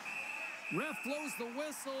 Ref blows the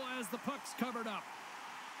whistle as the puck's covered up.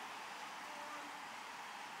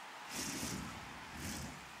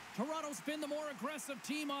 Toronto's been the more aggressive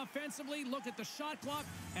team offensively. Look at the shot clock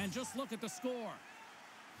and just look at the score.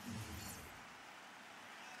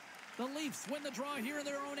 The Leafs win the draw here in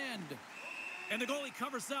their own end. And the goalie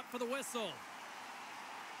covers up for the whistle.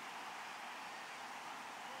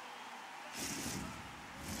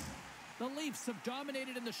 The Leafs have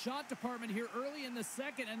dominated in the shot department here early in the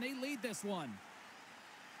second, and they lead this one.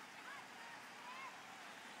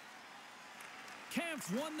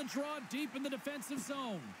 Camp's won the draw deep in the defensive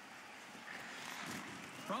zone.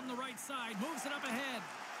 From the right side, moves it up ahead.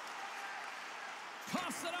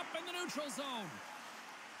 Toss it up in the neutral zone.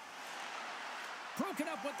 Broken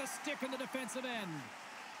up with the stick in the defensive end.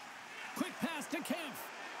 Quick pass to Kemp.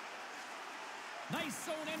 Nice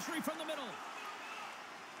zone entry from the middle.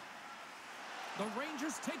 The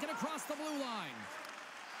Rangers take it across the blue line.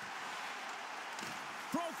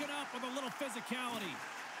 Broken up with a little physicality.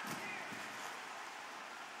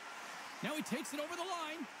 Now he takes it over the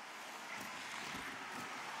line.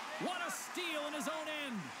 What a steal in his own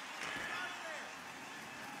end.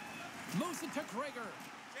 Moves it to Krager.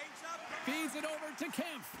 Feeds it over to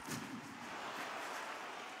Kemp.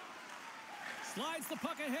 Slides the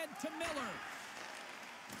puck ahead to Miller.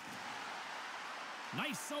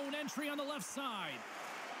 Nice zone entry on the left side.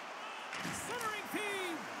 Centering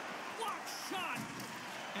feed. Block shot.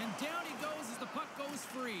 And down he goes as the puck goes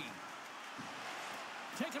free.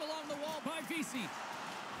 Taken along the wall by Vesey.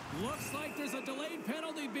 Looks like there's a delayed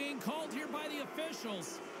penalty being called here by the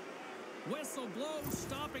officials. Whistle blows,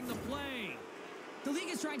 stopping the play. The league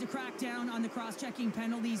is trying to crack down on the cross-checking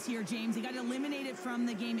penalties here, James. They got to eliminate it from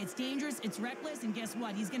the game. It's dangerous, it's reckless, and guess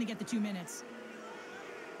what? He's going to get the 2 minutes.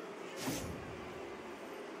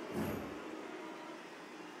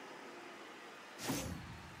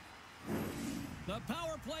 The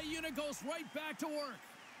power play unit goes right back to work.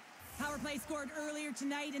 Power play scored earlier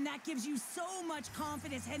tonight, and that gives you so much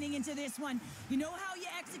confidence heading into this one. You know how you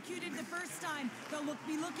executed the first time. They'll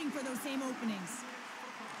be looking for those same openings.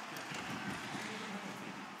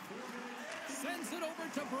 Sends it over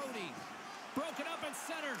to Brody. Broken up at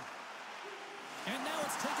center. And now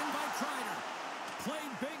it's taken by Kreider.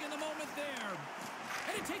 Played big in the moment there.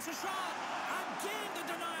 And he takes a shot. Again,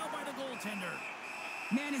 the denial by the goaltender.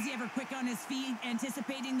 Man, is he ever quick on his feet,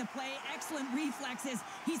 anticipating the play. Excellent reflexes.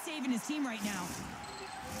 He's saving his team right now.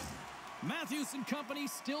 Matthews and company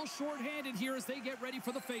still shorthanded here as they get ready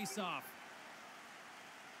for the face-off.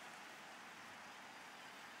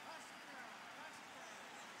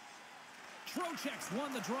 Trocheck's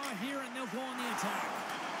won the draw here, and they'll go on the attack.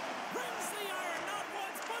 Rings the iron, not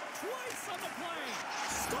once, but twice on the play.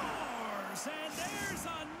 Scores! And there's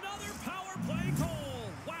another power play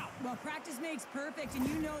goal. Wow. Well, practice makes perfect, and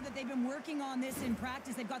you know that they've been working on this in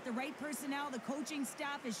practice. They've got the right personnel. The coaching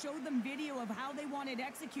staff has showed them video of how they want it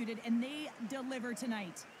executed, and they deliver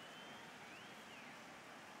tonight.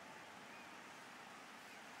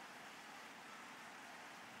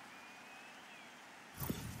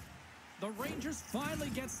 The Rangers finally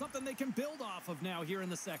get something they can build off of now here in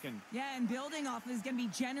the second. Yeah, and building off is going to be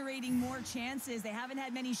generating more chances. They haven't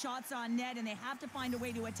had many shots on net, and they have to find a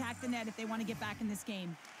way to attack the net if they want to get back in this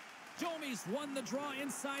game. Domi's won the draw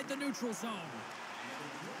inside the neutral zone.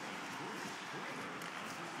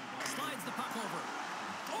 Slides the puck over.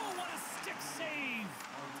 Oh, what a stick save!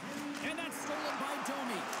 And that's stolen by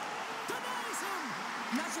Domi. Denies him!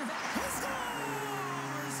 Not sure that... He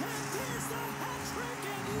scores! And there's the hat trick,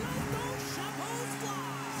 and let those chapeaus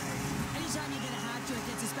fly! Anytime you get a hat trick,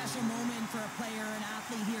 it's a special moment for a player, an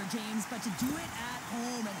athlete here, James. But to do it at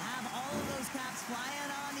home and have all of those caps flying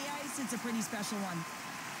on the ice, it's a pretty special one.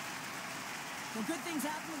 Well, good things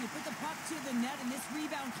happen when you put the puck to the net, and this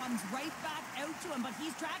rebound comes right back out to him. But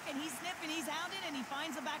he's tracking, he's sniffing, he's hounding, and he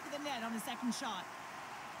finds the back of the net on the second shot.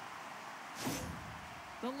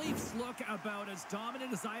 The Leafs look about as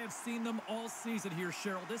dominant as I have seen them all season here,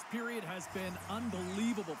 Cheryl. This period has been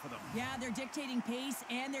unbelievable for them. Yeah, they're dictating pace,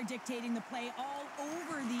 and they're dictating the play all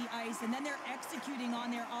over the ice, and then they're executing on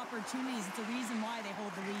their opportunities. It's a reason why they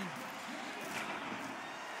hold the lead.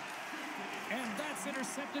 And that's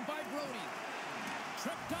intercepted by Brody.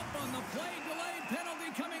 Tripped up on the play, delayed penalty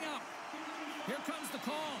coming up. Here comes the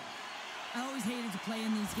call. I always hated to play in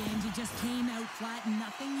these games. You just came out flat, and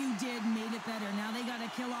nothing you did made it better. Now they got to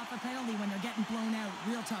kill off a penalty when they're getting blown out.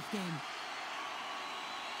 Real tough game.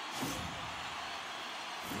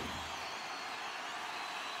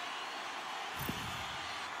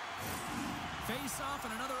 Face off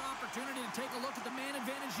and another opportunity to take a look at the man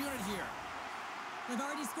advantage unit here. They've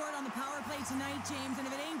already scored on the power play tonight, James, and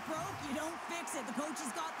if it ain't broke, you don't fix it. The coach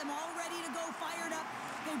has got them all ready to go, fired up.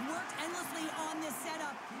 They've worked endlessly on this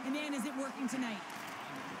setup, and man, is it working tonight.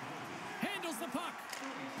 Handles the puck.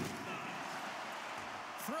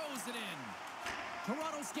 Throws it in.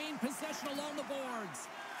 Toronto's gained possession along the boards.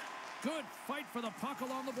 Good fight for the puck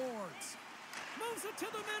along the boards. Moves it to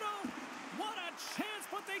the middle. What a chance,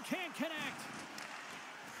 but they can't connect.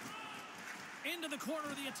 Into the corner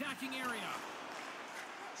of the attacking area.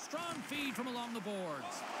 Strong feed from along the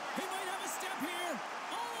boards. He might have a step here.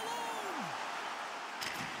 All alone.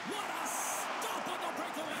 What a stop on the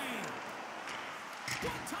breakaway.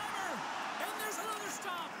 One-timer. And there's another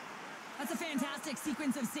stop. That's a fantastic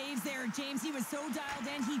sequence of saves there, James. He was so dialed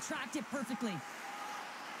in, he tracked it perfectly.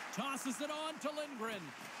 Tosses it on to Lindgren.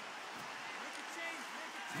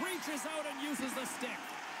 Reaches out and uses the stick.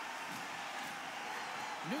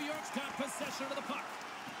 New York's got possession of the puck.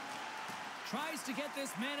 Tries to get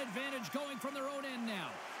this man advantage going from their own end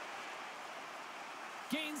now.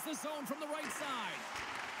 Gains the zone from the right side.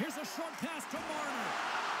 Here's a short pass to Marner.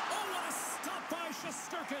 Oh, what a stop by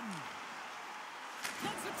Shesterkin.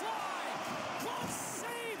 Lets it fly. Close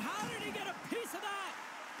save. How did he get a piece of that?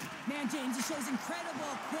 Man, James, he shows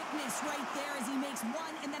incredible quickness right there as he makes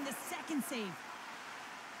one and then the second save.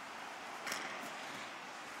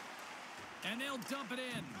 And they'll dump it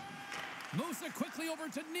in. Moves it quickly over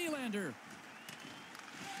to Nylander.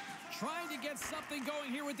 Trying to get something going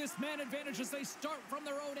here with this man advantage as they start from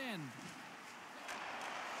their own end.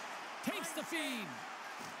 Takes the feed.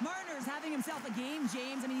 Marner's having himself a game,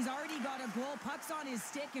 James. I mean, he's already got a goal. Puck's on his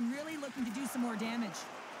stick and really looking to do some more damage.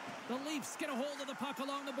 The Leafs get a hold of the puck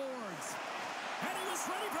along the boards. And he was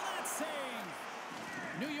ready for that save.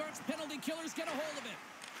 New York's penalty killers get a hold of it.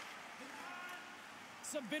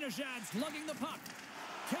 Zibanejad's lugging the puck.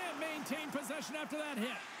 Can't maintain possession after that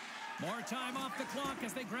hit. More time off the clock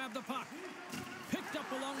as they grab the puck. Picked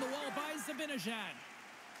up along the wall by Zibanejad.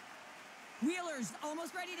 Wheeler's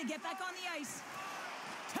almost ready to get back on the ice.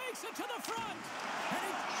 Takes it to the front. And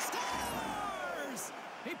he scores!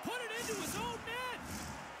 He put it into his own net.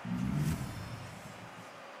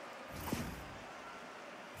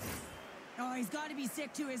 Oh, he's got to be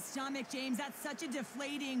sick to his stomach, James. That's such a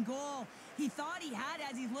deflating goal. He thought he had it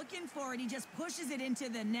as he's looking for it. He just pushes it into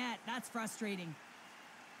the net. That's frustrating.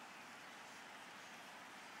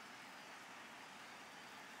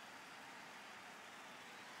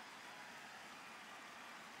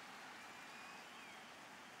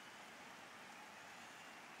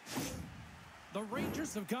 The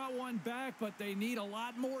Rangers have got one back, but they need a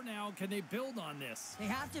lot more now. Can they build on this? They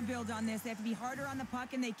have to build on this. They have to be harder on the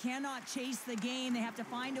puck, and they cannot chase the game. They have to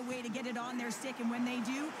find a way to get it on their stick, and when they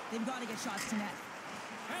do, they've got to get shots to net.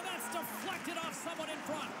 And that's deflected off someone in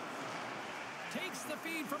front. Takes the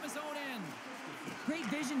feed from his own end. Great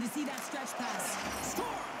vision to see that stretch pass.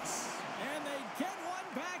 Scores! And they get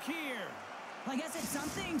one back here. Well, I guess it's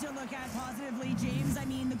something to look at positively, James. I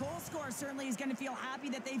mean, the goal scorer certainly is going to feel happy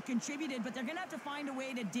that they've contributed, but they're going to have to find a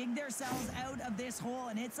way to dig themselves out of this hole,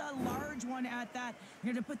 and it's a large one at that.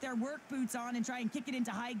 They're going to put their work boots on and try and kick it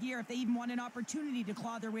into high gear if they even want an opportunity to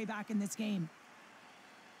claw their way back in this game.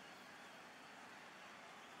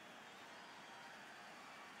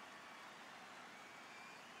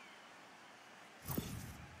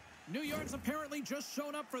 New York's apparently just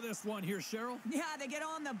shown up for this one here, Cheryl. Yeah, they get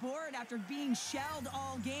on the board after being shelled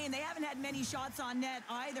all game. They haven't had many shots on net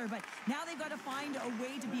either, but now they've got to find a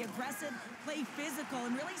way to be aggressive, play physical,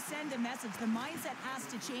 and really send a message. The mindset has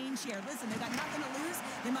to change here. Listen, they've got nothing to lose.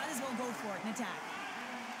 They might as well go for it and attack.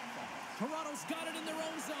 Toronto's got it in their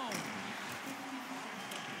own zone.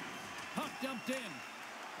 Puck dumped in.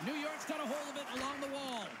 New York's got a hold of it along the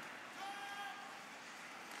wall.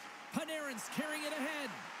 Panarin's carrying it ahead.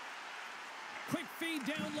 Quick feed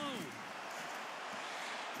down low.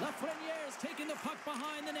 Lafreniere's taking the puck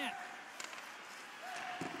behind the net.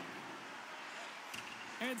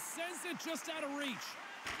 And sends it just out of reach.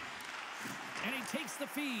 And he takes the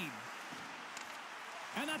feed.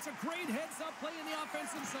 And that's a great heads-up play in the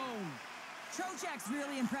offensive zone. Trocheck's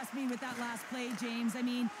really impressed me with that last play, James. I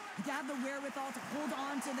mean, to have the wherewithal to hold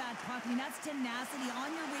on to that puck, I mean, that's tenacity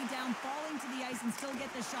on your way down, falling to the ice and still get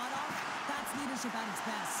the shot off. That's leadership at its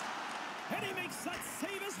best. And he makes that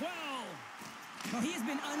save as well. Well, he has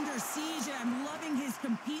been under siege. I'm loving his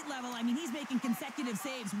compete level. I mean, he's making consecutive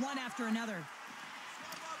saves, one after another.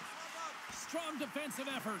 Strong defensive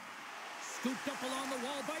effort. Scooped up along the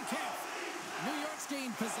wall by Kemp. New York's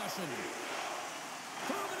gained possession.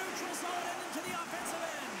 Through the neutral zone and into the offensive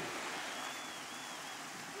end.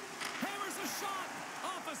 Hammers a shot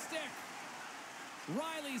off a stick.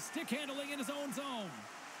 Riley's stick handling in his own zone.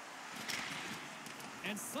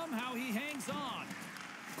 And somehow he hangs on.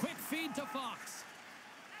 Quick feed to Fox.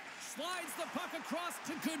 Slides the puck across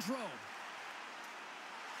to Goodrow.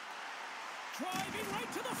 Driving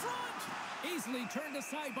right to the front. Easily turned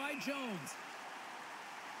aside by Jones.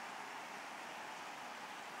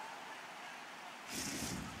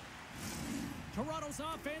 Toronto's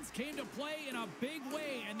offense came to play in a big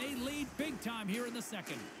way, and they lead big time here in the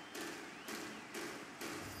second.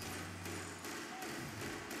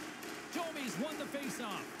 Domi's won the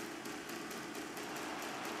faceoff.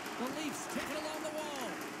 The Leafs take it along the wall.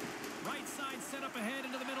 Right side set up ahead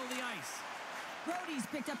into the middle of the ice. Brody's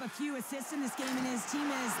picked up a few assists in this game, and his team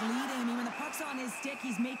is leading. I mean, when the puck's on his stick,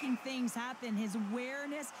 he's making things happen. His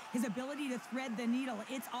awareness, his ability to thread the needle,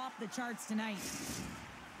 it's off the charts tonight.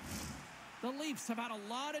 The Leafs have had a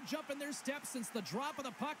lot of jump in their steps since the drop of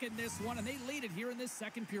the puck in this one, and they lead it here in this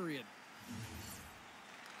second period.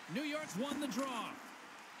 New York's won the draw.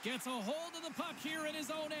 Gets a hold of the puck here in his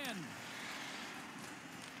own end.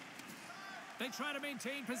 They try to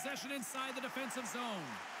maintain possession inside the defensive zone.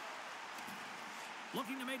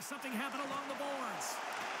 Looking to make something happen along the boards.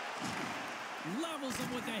 Levels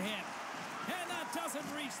him with the hit. And that doesn't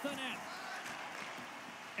reach the net.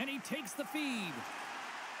 And he takes the feed.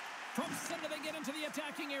 From center they get into the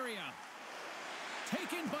attacking area.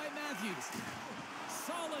 Taken by Matthews.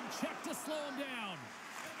 Solid check to slow him down.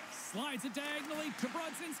 Slides it diagonally to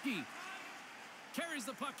Brodzinski. Carries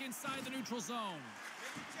the puck inside the neutral zone.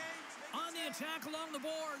 On the attack along the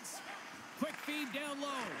boards. Quick feed down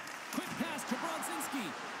low. Quick pass to Brodzinski.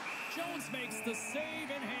 Jones makes the save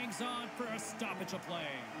and hangs on for a stoppage of play.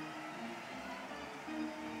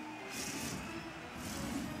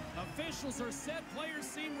 Officials are set. Players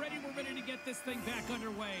seem ready. We're ready to get this thing back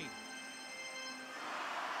underway.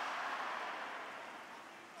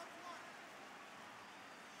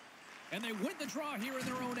 And they win the draw here in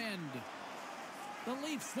their own end. The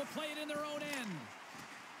Leafs will play it in their own end.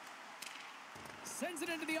 Sends it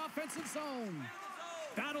into the offensive zone.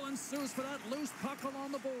 Battle ensues for that loose puck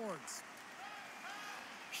along the boards.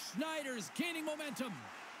 Schneider's gaining momentum.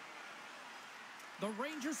 The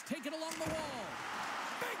Rangers take it along the wall.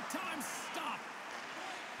 Big time stop.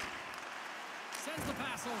 Sends the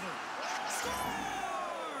pass over.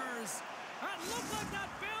 Scores! That looked like that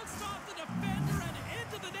bounced off the defender and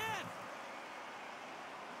into the net.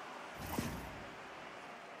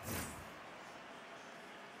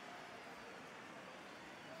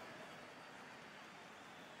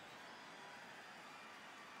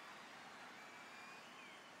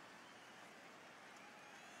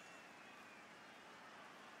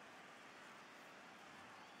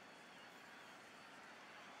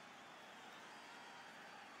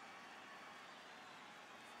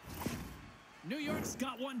 New York's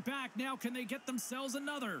got one back. Now can they get themselves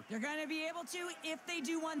another? They're going to be able to if they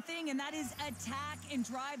do one thing, and that is attack and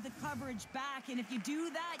drive the coverage back. And if you do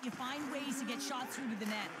that, you find ways to get shots through to the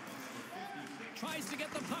net. Tries to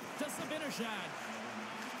get the puck to Sabinishad.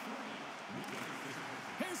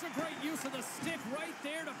 Here's a great use of the stick right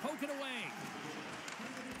there to poke it away.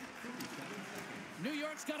 New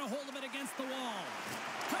York's got a hold of it against the wall.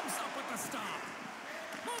 Comes up with the stop.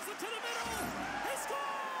 Moves it to the middle. He scores!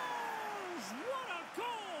 What a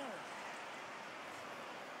goal!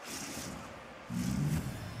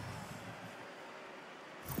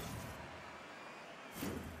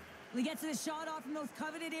 He gets the shot off from the most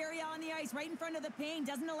coveted area on the ice, right in front of the paint,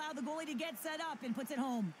 doesn't allow the goalie to get set up, and puts it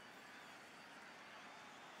home.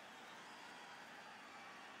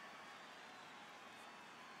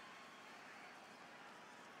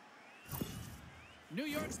 New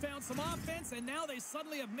York's found some offense, and now they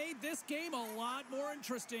suddenly have made this game a lot more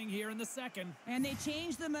interesting here in the second. And they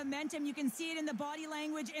changed the momentum. You can see it in the body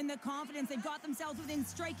language and the confidence. They've got themselves within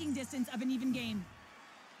striking distance of an even game.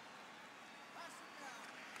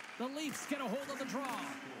 The Leafs get a hold of the draw.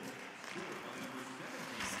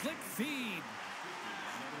 Slick feed.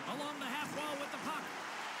 Along the half wall with the puck.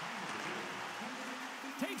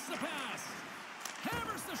 Takes the pass.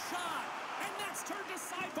 Hammers the shot. And that's turned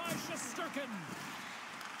aside by Shesterkin.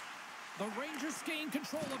 The Rangers gain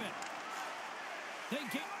control of it.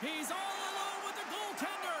 He's all alone with the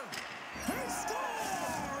goaltender. He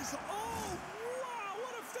scores! Oh, wow,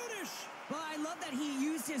 what a finish! Well, I love that he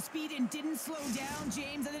used his speed and didn't slow down,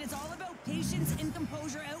 James. And then it's all about patience and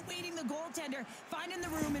composure, outweighing the goaltender, finding the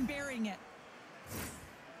room and burying it.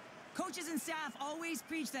 Coaches and staff always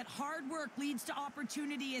preach that hard work leads to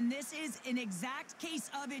opportunity, and this is an exact case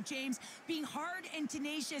of it, James. Being hard and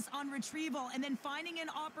tenacious on retrieval and then finding an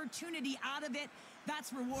opportunity out of it,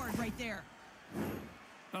 that's reward right there.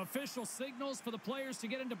 Official signals for the players to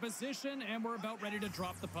get into position, and we're about ready to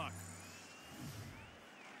drop the puck.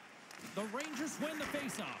 The Rangers win the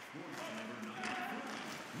faceoff.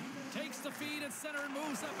 Takes the feed at center and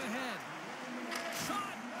moves up ahead.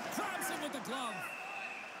 Shot! Grabs him with the glove.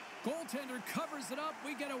 Goaltender covers it up.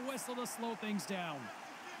 We get a whistle to slow things down.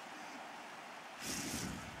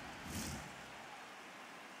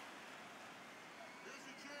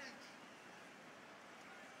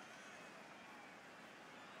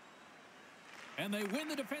 And they win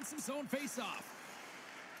the defensive zone faceoff.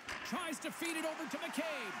 Tries to feed it over to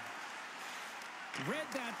McCabe. Read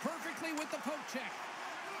that perfectly with the poke check.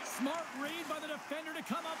 Smart read by the defender to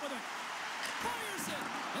come up with it. Fires it.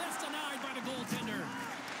 And it's denied by the goaltender.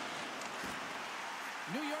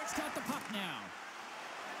 New York's got the puck now.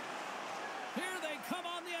 Here they come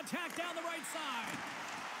on the attack down the right side.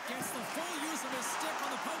 Gets the full use of his stick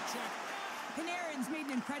on the poke check. Panarin's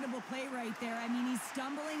made an incredible play right there. I mean, he's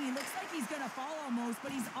stumbling. He looks like he's going to fall almost,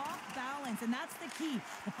 but he's off balance, and that's the key.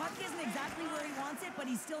 The puck isn't exactly where he wants it, but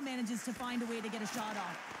he still manages to find a way to get a shot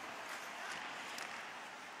off.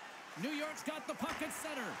 New York's got the puck at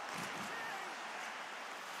center.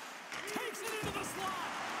 Takes it into the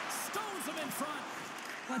slot. Stones him in front.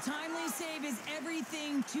 A timely save is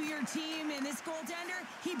everything to your team, and this goaltender,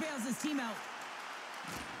 he bails his team out.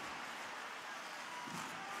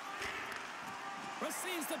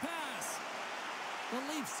 Receives the pass. The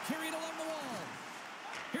Leafs carry it along the wall.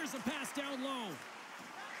 Here's a pass down low.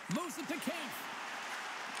 Moves it to Kane.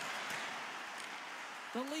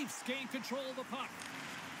 The Leafs gain control of the puck.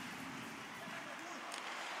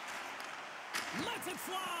 Lets it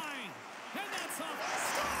fly. And that's a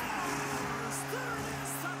scores! There it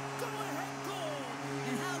is, a go-ahead goal.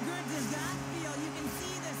 And how good does that feel? You can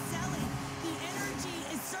see the selling. The energy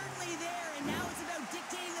is certainly there, and now it's about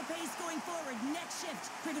dictating the pace going forward. Next shift,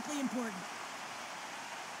 critically important.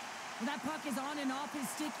 That puck is on and off his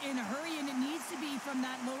stick in a hurry, and it needs to be from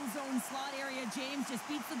that low zone slot area. James just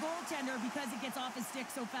beats the goaltender because it gets off his stick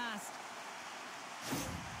so fast.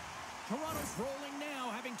 Toronto's rolling now,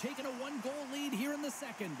 having taken a one-goal lead here in the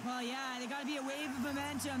second. Well, yeah, they got to be a wave of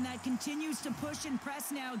momentum that continues to push and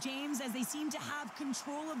press now, James, as they seem to have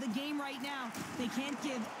control of the game right now. They can't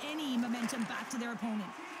give any momentum back to their opponent.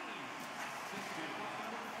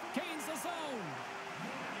 Kane's the zone.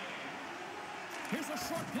 Here's a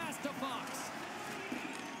short pass to Fox.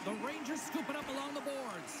 The Rangers scoop it up along the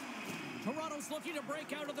boards. Toronto's looking to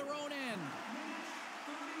break out of their own end.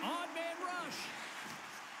 Odd man rush.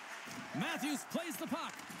 Matthews plays the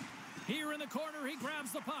puck. Here in the corner, he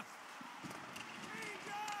grabs the puck.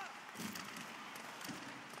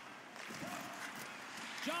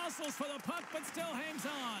 Jostles for the puck, but still hangs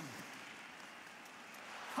on.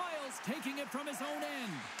 Hiles taking it from his own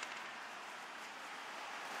end.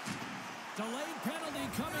 Delayed penalty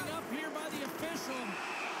coming up here by the official.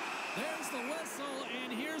 There's the whistle,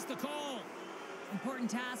 and here's the call. Important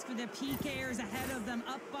task for the PKers ahead of them,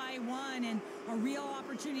 up by one, and a real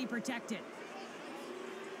opportunity to protect it.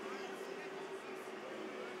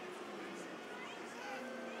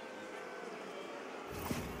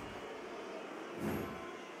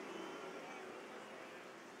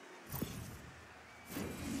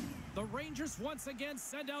 The Rangers once again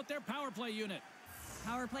send out their power play unit.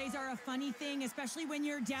 Power plays are a funny thing, especially when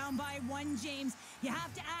you're down by one, James. You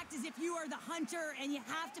have to act as if you are the hunter, and you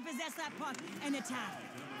have to possess that puck and attack.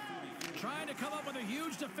 Trying to come up with a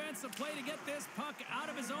huge defensive play to get this puck out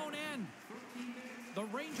of his own end. The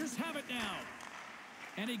Rangers have it now.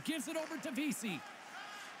 And he gives it over to Vesey.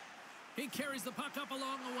 He carries the puck up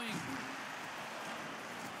along the wing.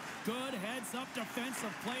 Good heads-up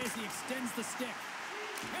defensive play as he extends the stick.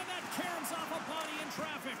 And that caroms off a body in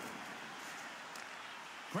traffic.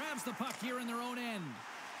 Grabs the puck here in their own end.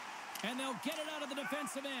 And they'll get it out of the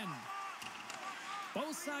defensive end.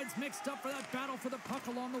 Both sides mixed up for that battle for the puck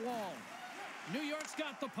along the wall. New York's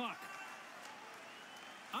got the puck.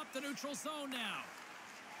 Up the neutral zone now.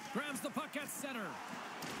 Grabs the puck at center.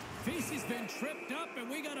 Vesey's been tripped up, and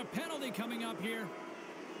we got a penalty coming up here.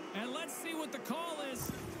 And let's see what the call is.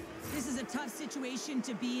 This is a tough situation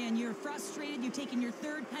to be in. You're frustrated. You've taken your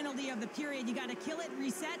third penalty of the period. You got to kill it,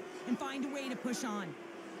 reset, and find a way to push on.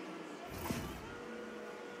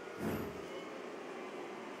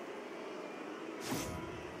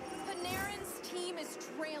 Panarin's team is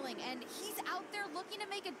trailing, and he's out there looking to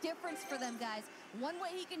make a difference for them, guys. One way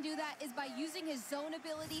he can do that is by using his zone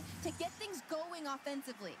ability to get things going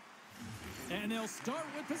offensively. And they'll start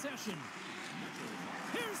with possession.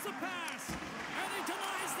 Here's the pass, and he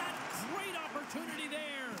denies that great opportunity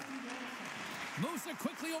there. Moves it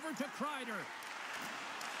quickly over to Kreider.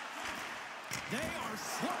 They are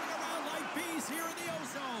swarming around like bees here in the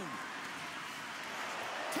O-zone.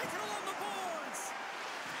 Taking along the boards.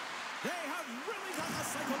 They have really got the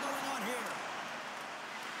cycle going on here.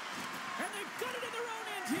 And they've got it in their own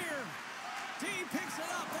end here. D picks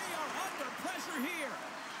it up. They are under pressure here.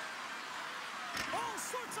 All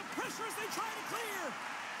sorts of pressure as they try to clear.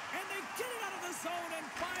 And they get it out of the zone and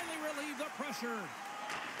finally relieve the pressure.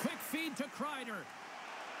 Quick feed to Kreider.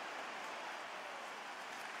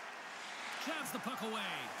 Jabs the puck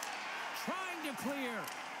away. Trying to clear.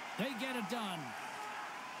 They get it done.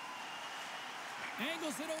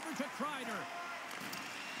 Angles it over to Kreider.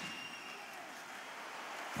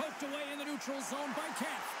 Poked away in the neutral zone by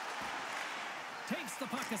Kemp. Takes the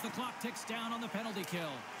puck as the clock ticks down on the penalty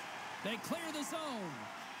kill. They clear the zone.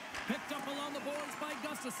 Picked up along the boards by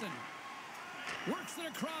Gustafsson. Works it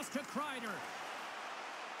across to Kreider.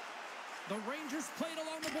 The Rangers played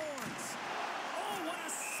along the boards. Oh, what a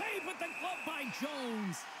save with the glove by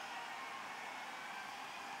Jones.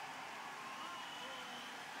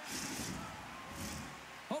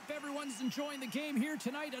 Hope everyone's enjoying the game here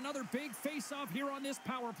tonight. Another big face-off here on this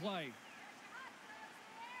power play.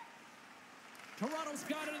 Toronto's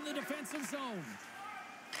got it in the defensive zone.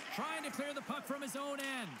 Trying to clear the puck from his own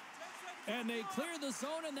end. And they clear the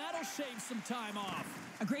zone, and that'll shave some time off.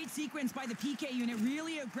 A great sequence by the PK unit.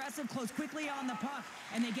 Really aggressive, close quickly on the puck,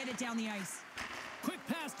 and they get it down the ice. Quick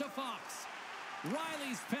pass to Fox.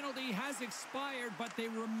 Riley's penalty has expired, but they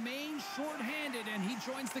remain shorthanded, and he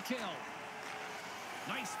joins the kill.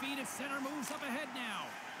 Nice speed at center, moves up ahead now.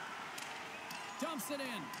 Dumps it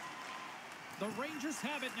in. The Rangers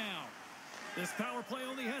have it now. This power play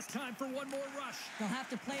only has time for one more rush. They'll have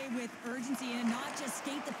to play with urgency and not just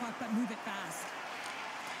skate the puck, but move it fast.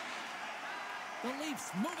 The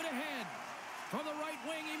Leafs move it ahead. From the right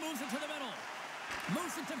wing, he moves it to the middle.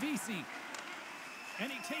 Moves it to VC.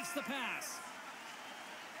 And he takes the pass.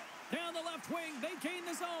 Down the left wing, they gain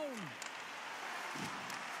the zone.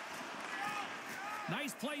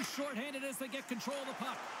 Nice play shorthanded as they get control of the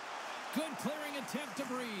puck. Good clearing attempt to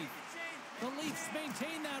breathe. The Leafs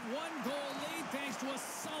maintain that one-goal lead thanks to a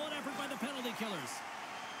solid effort by the penalty killers.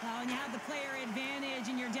 Well, when you have the player advantage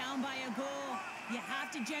and you're down by a goal, you have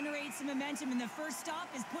to generate some momentum. And the first stop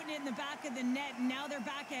is putting it in the back of the net. And now they're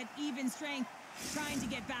back at even strength, trying to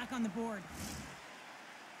get back on the board.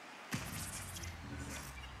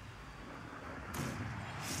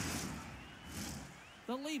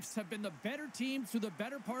 The Leafs have been the better team through the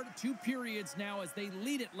better part of 2 periods now as they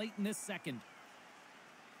lead it late in this second.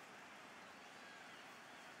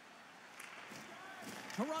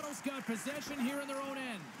 Toronto's got possession here in their own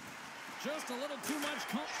end. Just a little too much.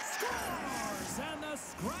 Scores! And the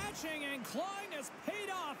scratching and clawing has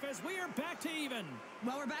paid off as we are back to even.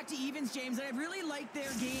 Well, we're back to evens, James, and I've really liked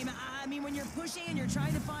their game. I mean, when you're pushing and you're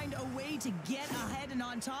trying to find a way to get ahead and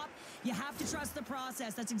on top, you have to trust the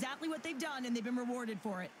process. That's exactly what they've done, and they've been rewarded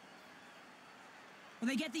for it. Well,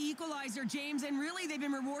 they get the equalizer, James, and really they've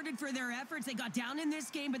been rewarded for their efforts. They got down in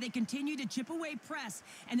this game, but they continue to chip away press,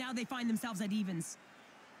 and now they find themselves at evens.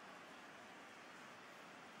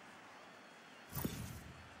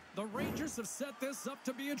 The Rangers have set this up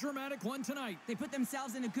to be a dramatic one tonight. They put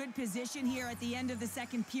themselves in a good position here at the end of the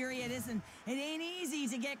second period. It ain't easy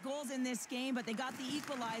to get goals in this game, but they got the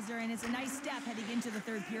equalizer, and it's a nice step heading into the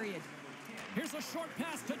third period. Here's a short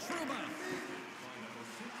pass to Trouba.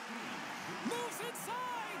 Moves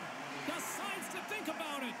inside. Decides to think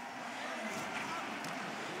about it.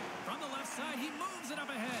 From the left side, he moves it up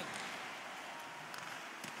ahead.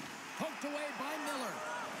 Poked away by Miller.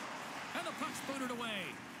 And the puck's booted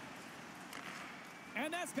away.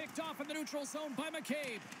 And that's picked off in the neutral zone by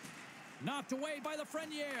McCabe. Knocked away by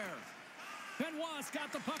Lafreniere. Benoit's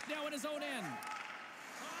got the puck now in his own end.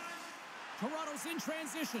 Toronto's in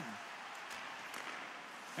transition.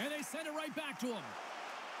 And they send it right back to him.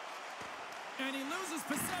 And he loses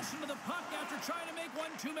possession of the puck after trying to make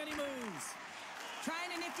one too many moves.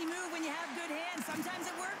 Trying a nifty move when you have good hands. Sometimes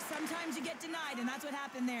it works, sometimes you get denied, and that's what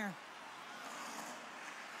happened there.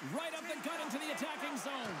 Right up the gut into the attacking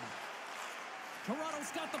zone. Toronto's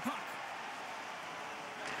got the puck.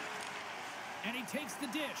 And he takes the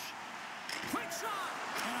dish. Quick shot!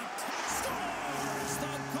 And scores! The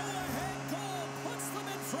go-ahead goal puts them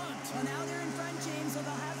in front. Well, now they're in front, James, so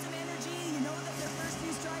they'll have some energy. You know that their first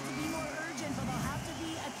few strides will be more urgent, but they'll have to be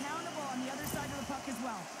accountable on the other side of the puck as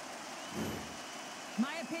well.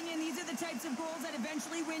 My opinion, these are the types of goals that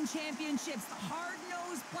eventually win championships. The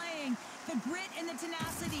hard-nosed playing, the grit and the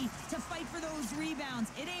tenacity to fight for those rebounds.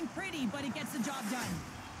 It ain't pretty, but it gets the job done.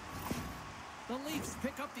 The Leafs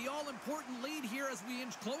pick up the all-important lead here as we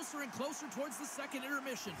inch closer and closer towards the second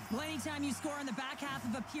intermission. Well, anytime you score in the back half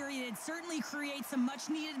of a period, it certainly creates some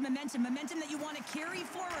much-needed momentum that you want to carry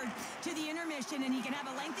forward to the intermission, and you can have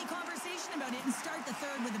a lengthy conversation about it and start the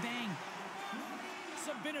third with a bang.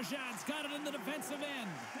 Sabinajad's got it in the defensive end.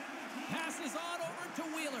 Passes on over to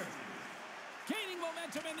Wheeler. Gaining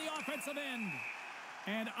momentum in the offensive end.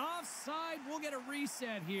 And offside, we'll get a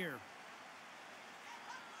reset here.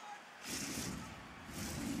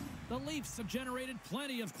 The Leafs have generated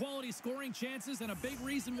plenty of quality scoring chances and a big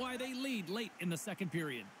reason why they lead late in the second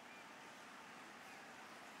period.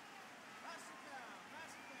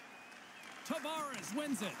 Tavares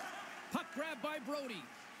wins it. Puck grab by Brody.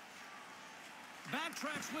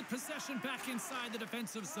 Backtracks with possession back inside the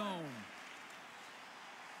defensive zone.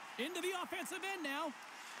 Into the offensive end now.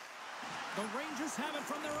 The Rangers have it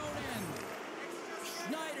from their own end.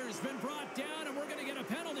 Schneider's been brought down, and we're going to get a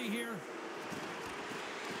penalty here.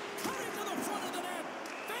 Coming to the front of the net.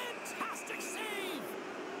 Fantastic save.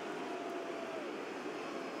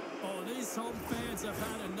 Oh, these home fans have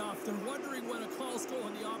had enough. They're wondering when a call's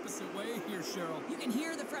going the opposite way here, Cheryl. You can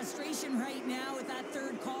hear the frustration right now with that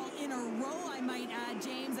third call in a row, I might add,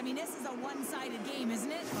 James. I mean, this is a one-sided game,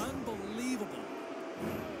 isn't it? Unbelievable.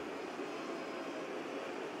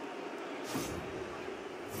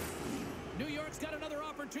 New York's got another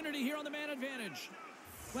opportunity here on the man advantage.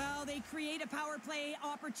 Well, they create a power play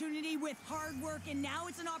opportunity with hard work, and now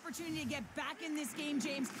it's an opportunity to get back in this game,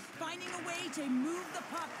 James, finding a way to move the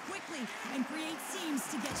puck quickly and create seams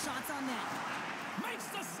to get shots on net. Makes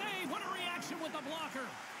the save. What a reaction with the blocker.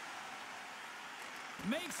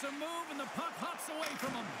 Makes a move, and the puck hops away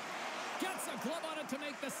from him. Gets a glove on it to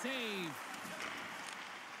make the save.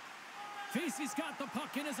 Vesey's got the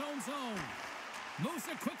puck in his own zone. Moves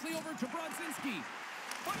it quickly over to Brodzinski.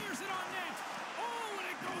 Fires it on net. Oh, and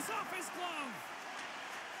it goes off his glove.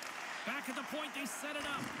 Back at the point, they set it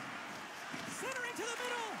up. Centering to the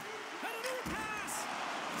middle. And a new pass.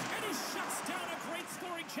 And he shuts down a great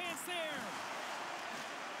scoring chance there.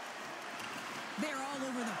 They're all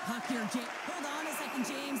over the puck here, James. Hold on a second,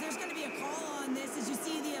 James. There's going to be a call on this as you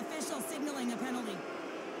see the official signaling a penalty.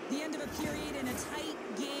 The end of a period in a tight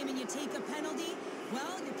game and you take a penalty,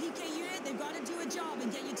 well, your PK unit, they've got to do a job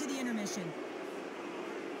and get you to the intermission.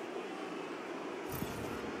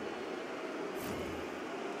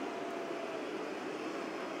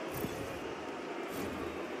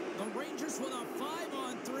 The Rangers with a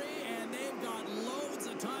 5-on-3, and they've got loads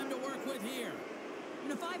of time to work with here.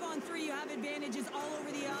 In a 5-on-3, you have advantages all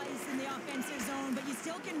over the ice in the offensive zone, but you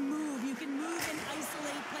still can move. You can move and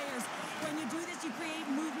isolate players. When you do this, you create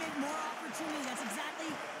movement, more opportunity. That's exactly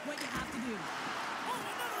what you have to do. Oh,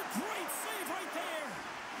 another great save right there.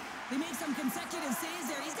 They make some consecutive saves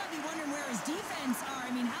there. He's got to be wondering where his defense are.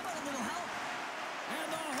 I mean, how about a little help? And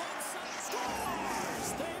the home side scores!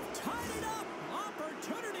 They've tied it up.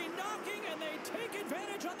 Opportunity knocking, and they take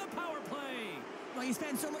advantage on the power play. Well, you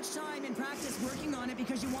spend so much time in practice working on it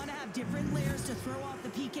because you want to have different layers to throw off the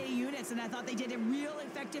PK units, and I thought they did a real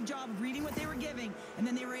effective job of reading what they were giving, and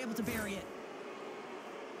then they were able to bury it.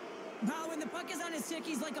 Well, when the puck is on his stick,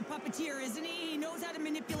 he's like a puppeteer, isn't he? He knows how to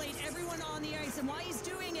manipulate everyone on the ice, and while he's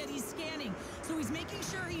doing it, he's scanning. So he's making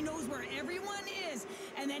sure he knows where everyone is,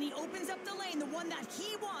 and then he opens up the lane, the one that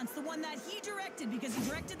he wants, the one that he directed, because he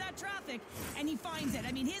directed that traffic, and he finds it.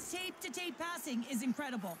 I mean, his tape-to-tape passing is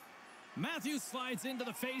incredible. Matthews slides into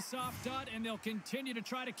the face-off dot, and they'll continue to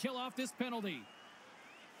try to kill off this penalty.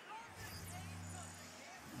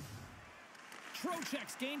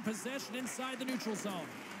 Trocheck's gained possession inside the neutral zone.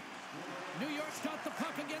 New York's got the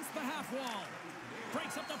puck against the half wall.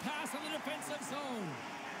 Breaks up the pass in the defensive zone.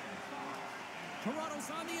 Toronto's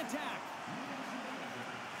on the attack.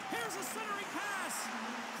 Here's a centering pass.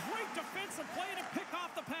 Great defensive play to pick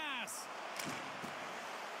off the pass.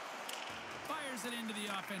 Fires it into the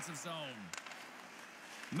offensive zone.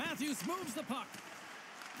 Matthews moves the puck.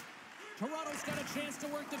 Toronto's got a chance to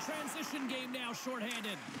work the transition game now,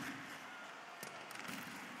 shorthanded.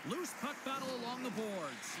 Loose puck battle along the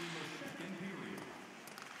boards.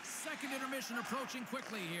 Second intermission approaching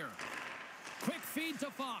quickly here. Quick feed to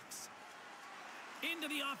Fox. Into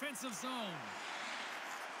the offensive zone.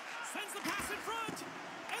 Sends the pass in front.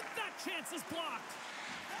 And that chance is blocked.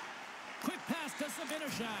 Quick pass to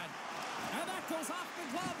Zibanejad. And that goes off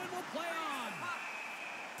the glove and will play on.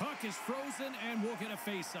 Puck is frozen and we'll get a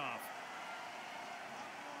face-off.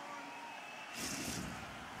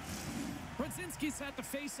 Brodzinski's at the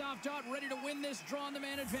face-off dot, ready to win this draw on the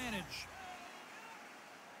man advantage.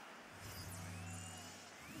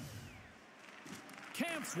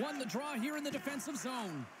 Camps won the draw here in the defensive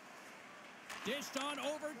zone. Dished on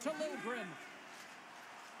over to Lilgren.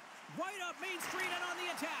 Right up Main Street and on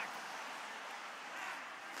the attack.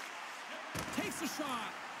 Takes a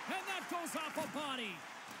shot, and that goes off a body.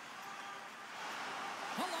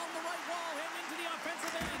 Along the right wall and into the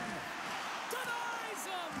offensive end. Denies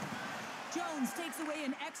him! Jones takes away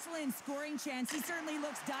an excellent scoring chance. He certainly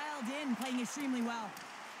looks dialed in, playing extremely well.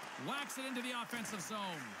 Whacks it into the offensive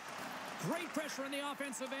zone. Great pressure on the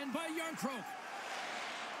offensive end by Järnkrok.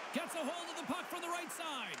 Gets a hold of the puck from the right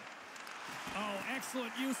side. Oh,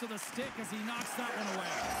 excellent use of the stick as he knocks that one away.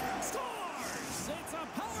 Scores! It's a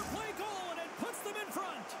power play goal, and it puts them in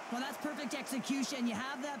front. Well, that's perfect execution. You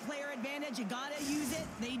have that player advantage. You got to use it.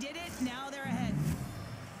 They did it. Now they're ahead.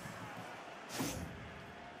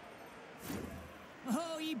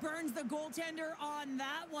 Oh, he burns the goaltender on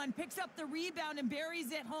that one. Picks up the rebound and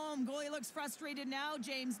buries it home. Goalie looks frustrated now.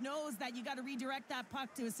 James knows that you got to redirect that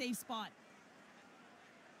puck to a safe spot.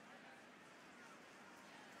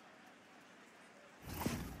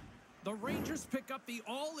 The Rangers pick up the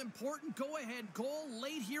all-important go-ahead goal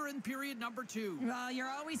late here in period number 2. Well, you're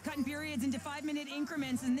always cutting periods into 5-minute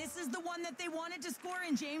increments, and this is the one that they wanted to score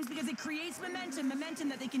in, James, because it creates momentum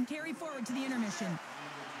that they can carry forward to the intermission.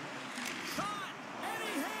 Shot! And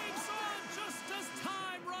he hangs on just as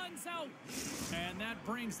time runs out. And that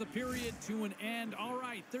brings the period to an end. All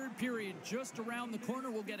right, third period just around the corner.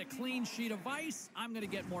 We'll get a clean sheet of ice. I'm going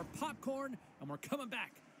to get more popcorn, and we're coming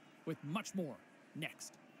back with much more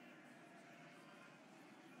next.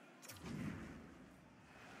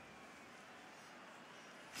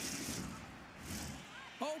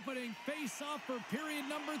 Opening face-off for period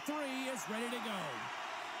number 3 is ready to go.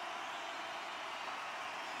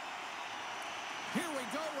 Here we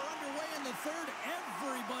go. We're underway in the third.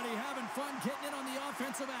 Everybody having fun getting in on the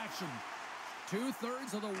offensive action.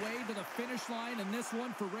 2/3 of the way to the finish line in this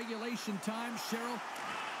one for regulation time. Cheryl,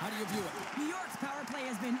 how do you view it? New York's power play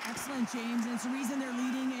has been excellent, James, and it's the reason they're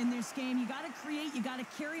leading in this game. You got to create, you got to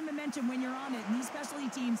carry momentum when you're on it, and these specialty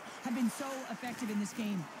teams have been so effective in this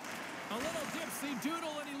game. A little dipsy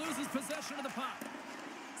doodle, and he loses possession of the puck.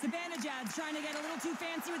 Zibanejad's trying to get a little too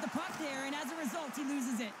fancy with the puck there, and as a result, he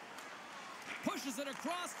loses it. Pushes it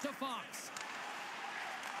across to Fox.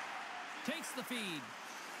 Takes the feed.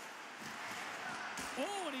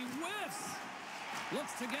 Oh, and he whiffs.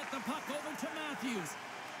 Looks to get the puck over to Matthews.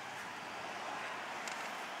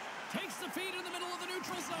 Takes the feed in the middle of the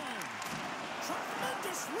neutral zone.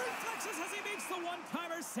 Tremendous reflexes as he makes the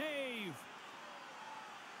one-timer save.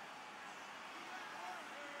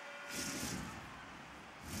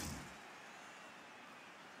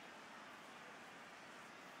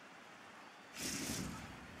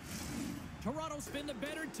 Toronto's been the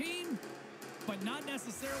better team, but not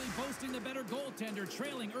necessarily boasting the better goaltender,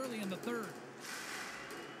 trailing early in the third.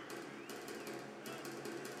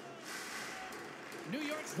 New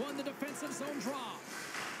York's won the defensive zone draw.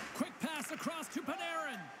 Quick pass across to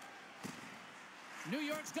Panarin. New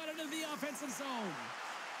York's got into the offensive zone.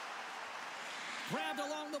 Grabbed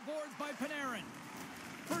along the boards by Panarin.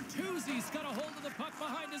 Bertuzzi's got a hold of the puck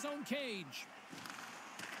behind his own cage.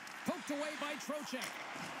 Poked away by Trocheck.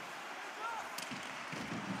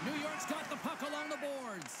 New York's got the puck along the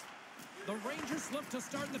boards. The Rangers look to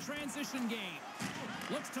start the transition game.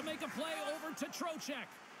 Looks to make a play over to Trocheck.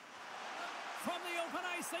 From the open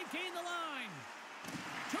ice, they gain the line.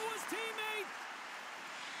 To his teammate.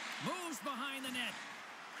 Moves behind the net.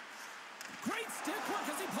 Great stick work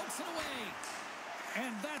as he pokes it away.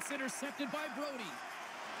 And that's intercepted by Brody.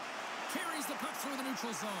 Carries the puck through the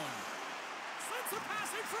neutral zone. Sends a pass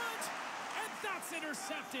in front. And that's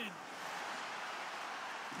intercepted.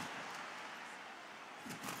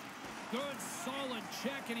 Good, solid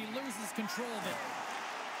check, and he loses control of it.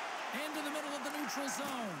 Into the middle of the neutral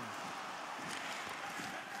zone.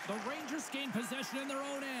 The Rangers gain possession in their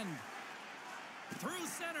own end. Through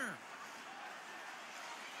center.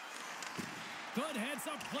 Good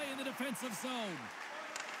heads-up play in the defensive zone.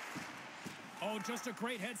 Oh, just a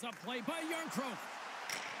great heads-up play by Järnkrok.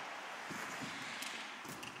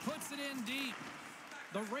 Puts it in deep.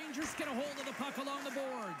 The Rangers get a hold of the puck along the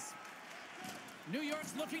boards. New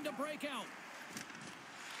York's looking to break out.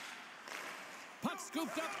 Puck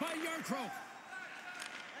scooped up by Järnkrok.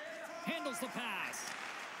 Handles the pass.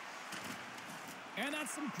 And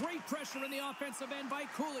that's some great pressure in the offensive end by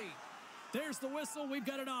Cooley. There's the whistle. We've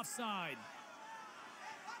got an offside.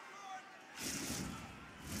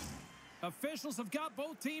 Officials have got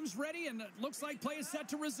both teams ready, and it looks like play is set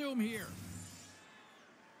to resume here.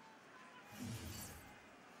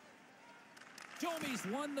 Domi's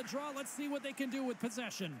won the draw. Let's see what they can do with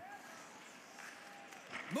possession.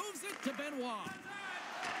 Moves it to Benoit.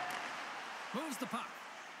 Moves the puck.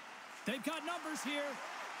 They've got numbers here.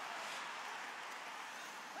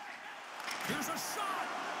 Here's a shot.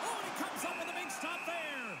 Oh, and he comes up with a big stop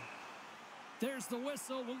there. There's the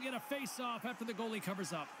whistle. We'll get a face-off after the goalie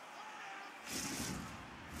covers up.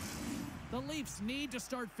 The Leafs need to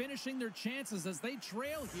start finishing their chances as they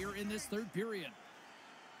trail here in this third period.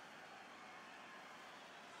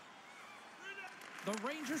 The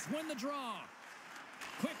Rangers win the draw.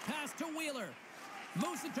 Quick pass to Wheeler.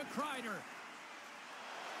 Moves it to Kreider.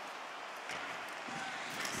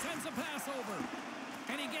 Sends a pass over.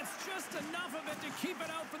 And he gets just enough of it to keep it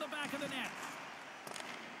out for the back of the net.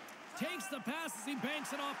 Takes the pass as he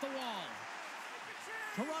banks it off the wall.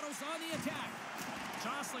 Toronto's on the attack.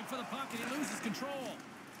 Jostling for the puck, and he loses control.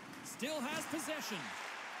 Still has possession.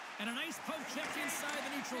 And a nice poke check inside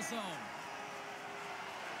the neutral zone.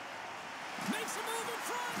 Makes a move in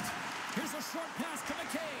front. Here's a short pass to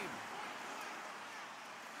McCabe.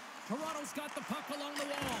 Toronto's got the puck along the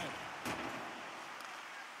wall.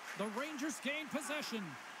 The Rangers gain possession.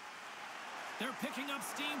 They're picking up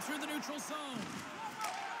steam through the neutral zone.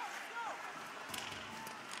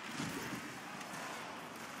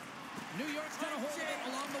 New York's got a hold of it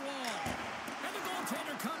along the wall. And the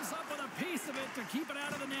goaltender comes up with a piece of it to keep it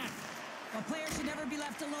out of the net. A player should never be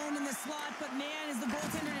left alone in the slot, but man, is the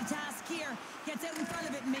goaltender to task here. Gets out in front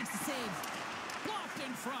of it and makes the save. Blocked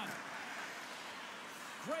in front.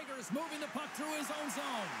 Gregor's moving the puck through his own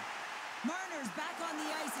zone. Marner's back on the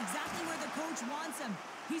ice, exactly where the coach wants him.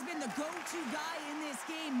 He's been the go-to guy in this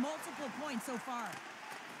game, multiple points so far.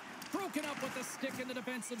 Broken up with the stick in the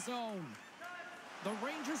defensive zone. The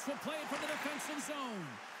Rangers will play it for the defensive zone.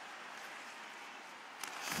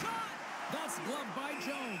 Shot! That's gloved by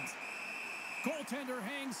Jones. Goaltender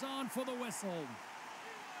hangs on for the whistle.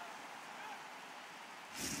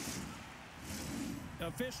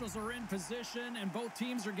 Officials are in position, and both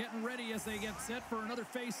teams are getting ready as they get set for another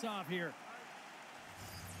face-off here.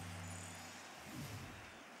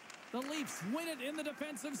 The Leafs win it in the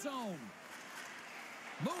defensive zone.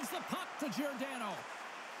 Moves the puck to Giordano.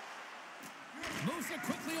 Moves it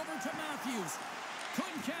quickly over to Matthews.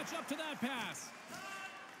 Couldn't catch up to that pass.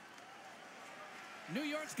 New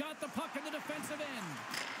York's got the puck in the defensive end.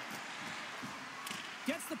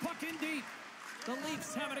 Gets the puck in deep. The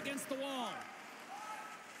Leafs have it against the wall.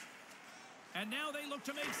 And now they look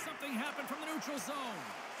to make something happen from the neutral zone.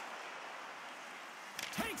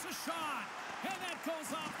 Takes a shot. And that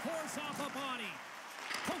goes off, pours off a body.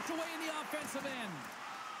 Poked away in the offensive end.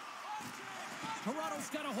 Toronto's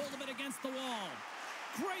got a hold of it against the wall.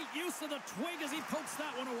 Great use of the twig as he pokes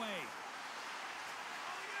that one away.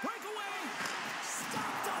 Breakaway!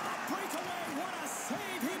 Stopped on the breakaway. What a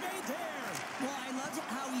save he made there. Well, I loved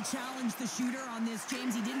how he challenged the shooter on this,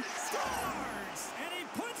 James. He didn't... Scores! And he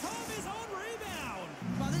puts home his own rebound.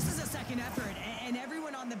 Well, this is a second effort, and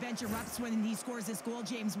everyone on the bench erupts when he scores this goal,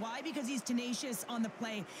 James. Why? Because he's tenacious on the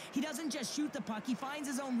play. He doesn't just shoot the puck. He finds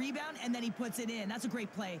his own rebound, and then he puts it in. That's a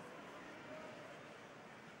great play.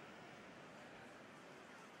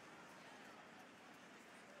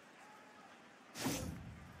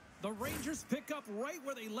 The Rangers pick up right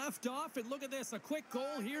where they left off, and look at this, a quick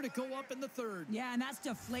goal here to go up in the third. Yeah, and that's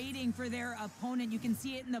deflating for their opponent. You can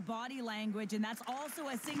see it in the body language, and that's also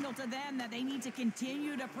a signal to them that they need to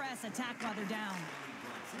continue to press, attack while they're down.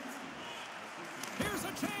 Here's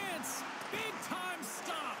a chance. Big time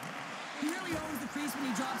stop. He really owns the crease when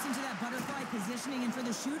he drops into that butterfly positioning, and for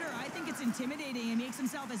the shooter, I think it's intimidating. He makes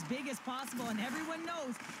himself as big as possible, and everyone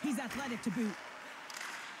knows he's athletic to boot.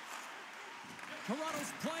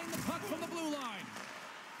 Toronto's playing the puck from the blue line.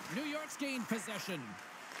 New York's gained possession.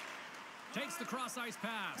 Takes the cross-ice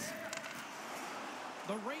pass.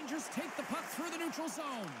 The Rangers take the puck through the neutral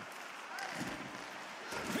zone.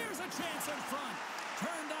 Here's a chance in front.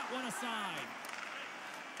 Turn that one aside.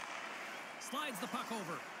 Slides the puck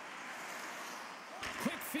over.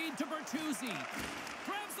 Quick feed to Bertuzzi.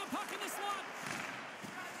 Grabs the puck in the slot.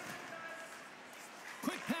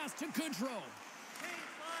 Quick pass to Goodrow.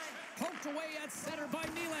 Poked away at center by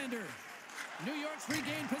Nylander. New York's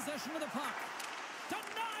regained possession of the puck.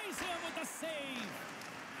 Denies him with the save.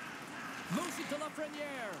 Moves it to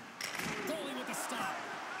Lafreniere. Goalie with the stop.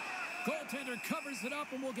 Goaltender covers it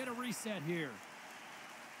up, and we'll get a reset here.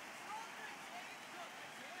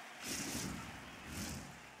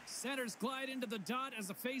 Centers glide into the dot as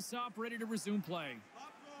a face-off ready to resume play.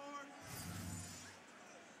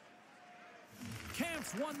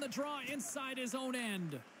 Camps won the draw inside his own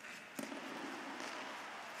end.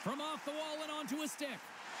 From off the wall and onto a stick.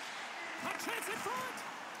 A chance in front.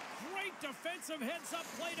 Great defensive heads-up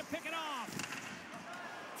play to pick it off.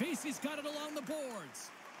 Vesey's got it along the boards.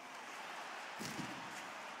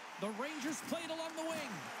 The Rangers played along the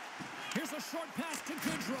wing. Here's a short pass to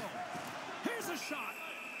Goodrow. Here's a shot.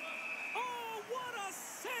 Oh, what a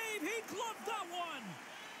save. He gloved that one.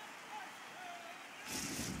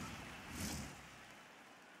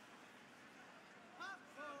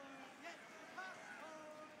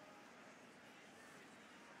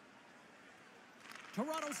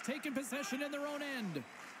 Toronto's taken possession in their own end.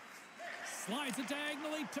 Slides it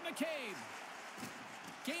diagonally to McCabe.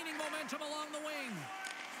 Gaining momentum along the wing.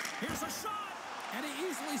 Here's a shot, and he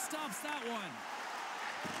easily stops that one.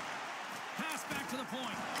 Pass back to the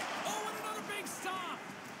point. Oh, and another big stop.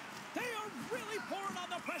 They are really pouring on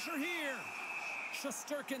the pressure here.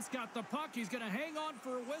 Shesterkin's got the puck. He's going to hang on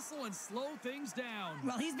for a whistle and slow things down.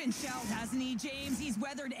 Well, he's been shelled, hasn't he, James? He's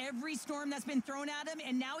weathered every storm that's been thrown at him,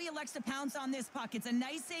 and now he elects to pounce on this puck. It's a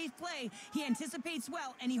nice, safe play. He anticipates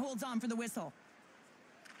well, and he holds on for the whistle.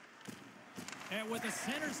 And with the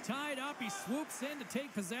centers tied up, he swoops in to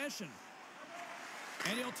take possession.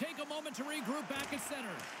 And he'll take a moment to regroup back at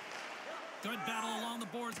center. Good battle along the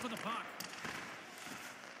boards for the puck.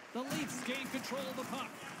 The Leafs gain control of the puck.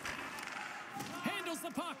 Handles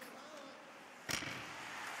the puck.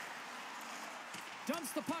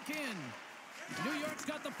 Dumps the puck in. New York's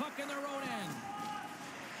got the puck in their own end.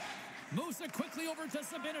 Moves it quickly over to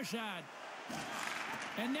Zibanejad.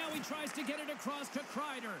 And now he tries to get it across to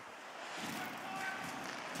Kreider.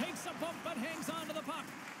 Takes a bump but hangs on to the puck.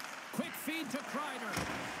 Quick feed to Kreider.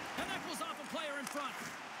 And that goes off a player in front.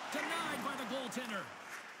 Denied by the goaltender.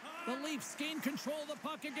 The Leafs gain control of the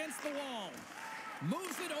puck against the wall.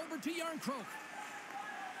 Moves it over to Yarncroke.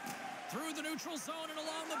 Through the neutral zone and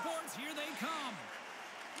along the boards, here they come.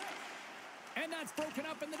 And that's broken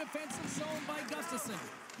up in the defensive zone by Gustafsson.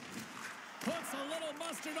 Puts a little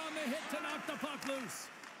mustard on the hit to knock the puck loose.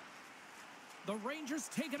 The Rangers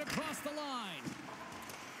take it across the line.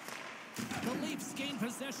 The Leafs gain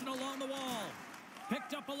possession along the wall.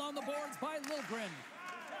 Picked up along the boards by Liljegren.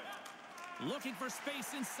 Looking for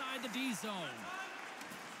space inside the D zone.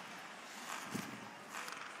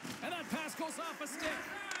 And that pass goes off a stick.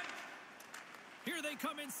 Here they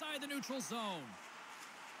come inside the neutral zone.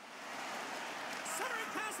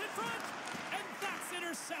 Centering pass in front. And that's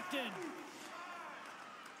intercepted.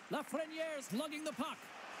 Lafreniere's lugging the puck.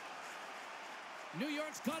 New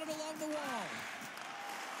York's got it along the wall.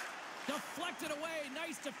 Deflected away.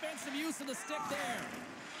 Nice defensive use of the stick there.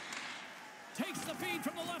 Takes the feed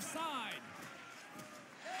from the left side.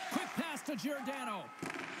 Quick pass to Giordano.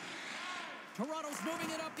 Toronto's moving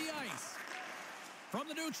it up the ice. From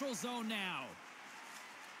the neutral zone now.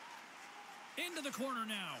 Into the corner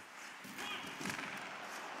now.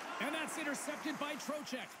 And that's intercepted by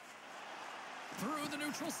Trocheck. Through the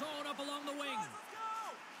neutral zone up along the wing.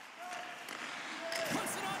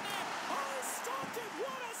 Puts it on net. Oh, he stopped it.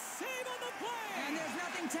 What a save on the play. And there's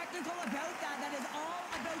nothing technical about that. That is all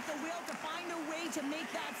about the will to find a way to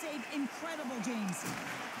make that save incredible, James.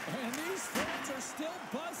 And these fans are still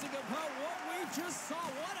buzzing about what we just saw.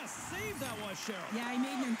 What a save that was, Cheryl. Yeah, he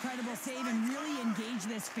made an incredible save and really engaged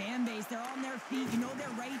this fan base. They're on their feet. You know they're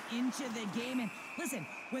right into the game. And listen,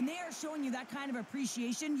 when they are showing you that kind of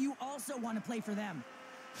appreciation, you also want to play for them.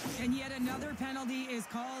 And yet another penalty is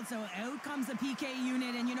called, so out comes the PK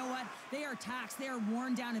unit. And you know what? They are taxed. They are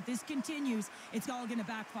worn down. If this continues, it's all going to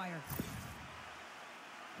backfire.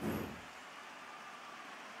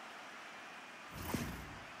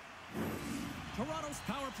 Toronto's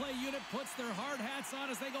power play unit puts their hard hats on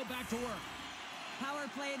as they go back to work. Power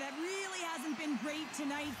play that really hasn't been great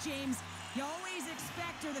tonight, James. You always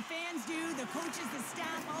expect, or the fans do, the coaches, the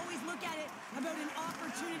staff always look at it about an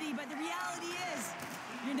opportunity, but the reality is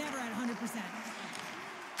you're never at 100%.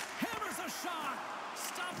 Hammers a shot.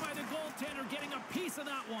 Stopped by the goaltender, getting a piece of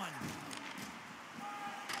that one.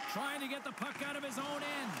 Trying to get the puck out of his own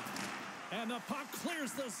end. And the puck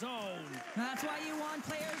clears the zone. That's why you want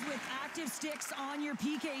players with active sticks on your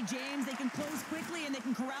PK, James. They can close quickly and they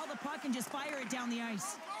can corral the puck and just fire it down the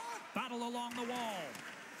ice. Battle along the wall.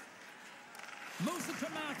 Moves it to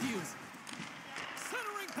Matthews.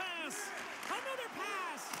 Centering pass. Another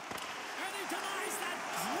pass. And he denies that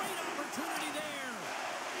great opportunity there.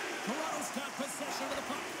 Toronto's got possession of the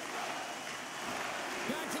puck.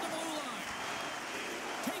 Back to the blue line.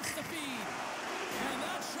 Takes the feed. And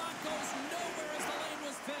that shot goes nowhere as the lane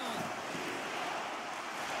was filled.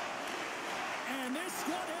 And this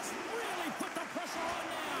squad has really put the pressure on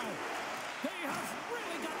now. They have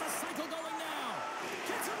really got the cycle going now.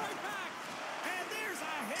 Gets it right back. And there's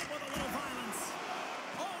a hit with a little violence.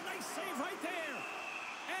 Oh, nice save right there.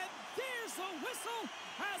 And there's the whistle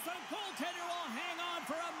as the goaltender will hang on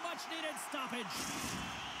for a much-needed stoppage.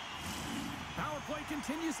 Power play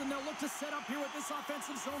continues, and they'll look to set up here with this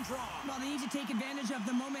offensive zone draw. Well, they need to take advantage of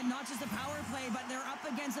the moment, not just the power play, but they're up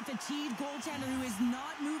against a fatigued goaltender who is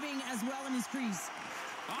not moving as well in his crease.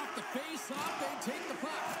 Off the face-off, they take the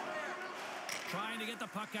puck. Trying to get the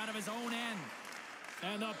puck out of his own end.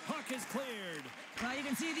 And the puck is cleared. Well, you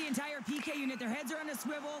can see the entire PK unit. Their heads are on a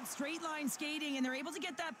swivel, straight line skating, and they're able to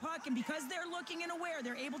get that puck. And because they're looking and aware,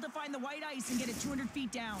 they're able to find the white ice and get it 200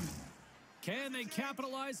 feet down. Can they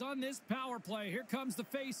capitalize on this power play? Here comes the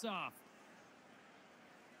face-off.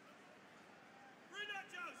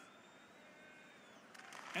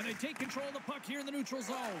 And they take control of the puck here in the neutral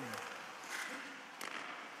zone.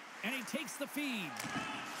 And he takes the feed.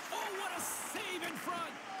 Oh, what a save in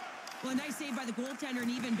front. Well, a nice save by the goaltender, and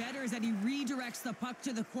even better is that he redirects the puck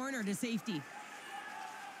to the corner to safety.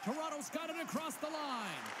 Toronto's got it across the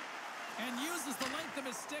line. And uses the length of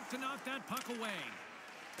his stick to knock that puck away.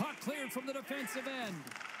 Puck cleared from the defensive end.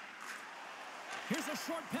 Here's a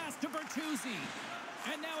short pass to Bertuzzi.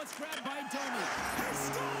 And now it's grabbed by Domi. He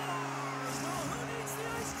scores! Well, who needs the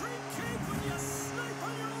ice cream cake when you snipe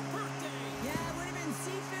on your own birthday? Yeah, it would have been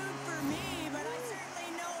seafood for me, but I certainly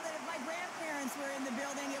know that if my grandparents were in the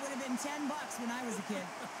building, it would have been $10 when I was a kid.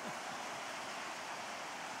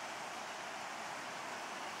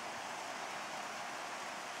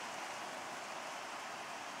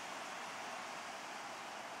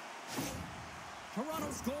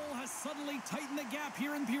 Toronto's goal has suddenly tightened the gap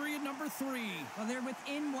here in period number 3. Well, they're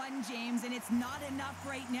within one, James, and it's not enough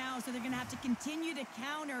right now, so they're going to have to continue to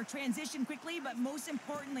counter, transition quickly, but most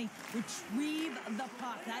importantly, retrieve the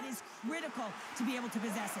puck. That is critical to be able to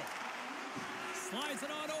possess it. Slides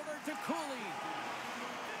it on over to Cooley.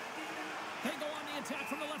 They go on the attack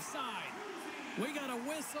from the left side. We got a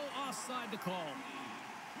whistle offside to call.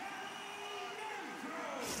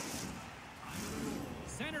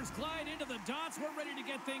 Centers glide into the dots. We're ready to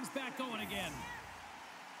get things back going again.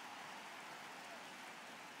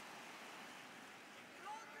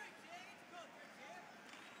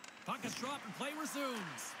 pass drop and play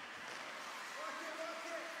resumes.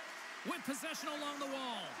 With possession along the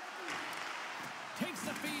wall. Takes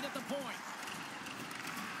the feed at the point.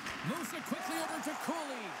 Moves it quickly over to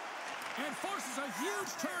Cooley. And forces a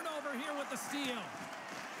huge turnover here with the steal.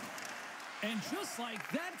 And just like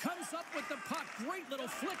that, comes up with the puck. Great little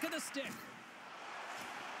flick of the stick.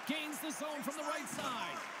 Gains the zone from the right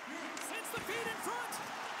side. Sends the feed in front.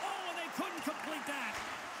 Oh, and they couldn't complete that.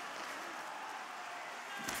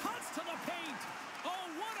 Cuts to the paint. Oh,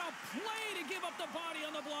 what a play to give up the body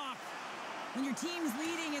on the block. When your team's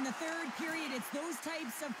leading in the third period, it's those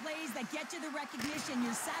types of plays that get you the recognition.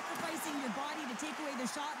 You're sacrificing your body to take away the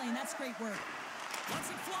shot lane. That's great work. Lets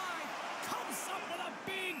it fly. Comes up with a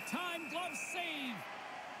big-time glove save.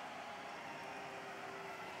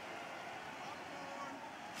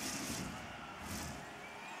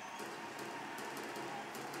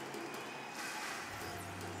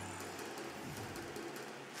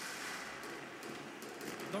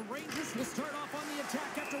 The Rangers will start off on the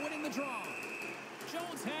attack after winning the draw.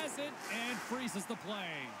 Jones has it and freezes the play.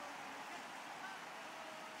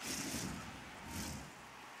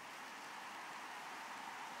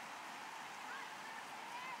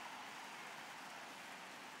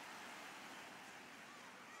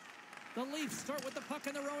 The Leafs start with the puck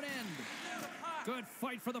in their own end. Good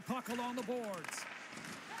fight for the puck along the boards.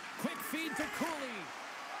 Quick feed to Cooley.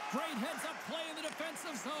 Great heads-up play in the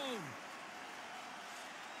defensive zone.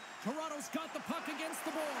 Toronto's got the puck against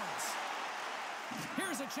the boards.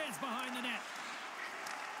 Here's a chance behind the net.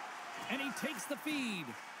 And he takes the feed.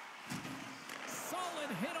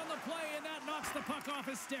 Solid hit on the play, and that knocks the puck off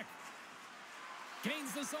his stick.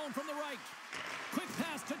 Gains the zone from the right. Quick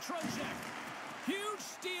pass to Trocheck. Huge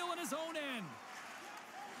steal in his own end.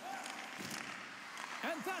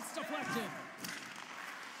 And that's deflected.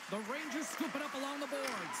 The Rangers scoop it up along the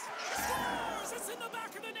boards. Scores! It's in the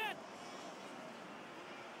back of the net.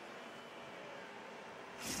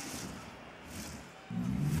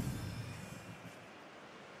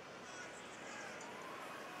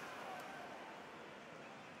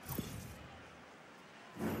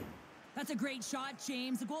 That's a great shot,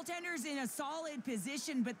 James. The goaltender's in a solid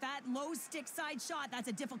position, but that low stick side shot, that's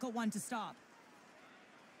a difficult one to stop.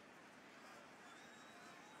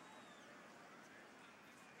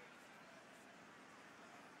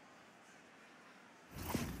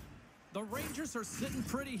 The Rangers are sitting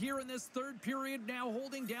pretty here in this third period, now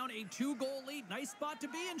holding down a 2-goal lead. Nice spot to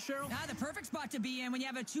be in, Cheryl. Yeah, the perfect spot to be in when you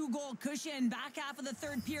have a 2-goal cushion back half of the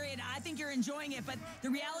third period. I think you're enjoying it, but the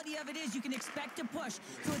reality of it is you can expect to push.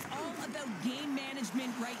 So it's all about game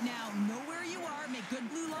management right now. Know where you are, make good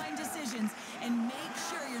blue line decisions, and make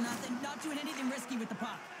sure you're not doing anything risky with the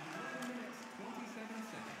puck.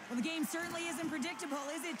 Well, the game certainly isn't predictable,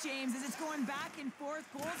 is it, James? As it's going back and forth,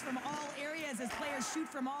 goals from all areas as players shoot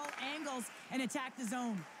from all angles and attack the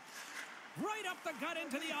zone. Right up the gut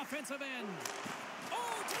into the offensive end.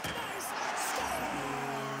 Oh, nice!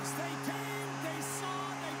 Scores! They came, they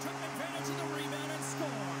saw, they took advantage of the rebound and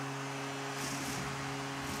scored.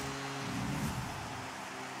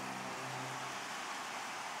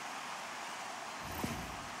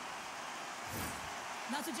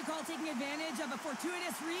 That's what you call taking advantage of a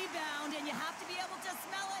fortuitous rebound, and you have to be able to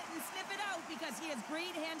smell it and sniff it out because he has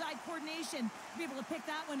great hand-eye coordination to be able to pick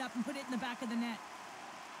that one up and put it in the back of the net.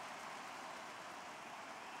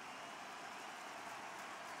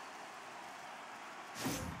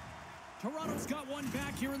 Toronto's got one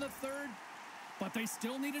back here in the third, but they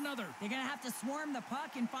still need another. They're going to have to swarm the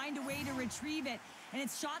puck and find a way to retrieve it. And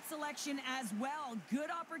it's shot selection as well.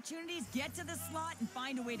 Good opportunities, get to the slot, and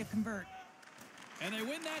find a way to convert. And they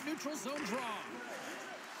win that neutral zone draw.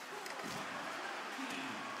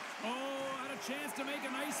 Oh, had a chance to make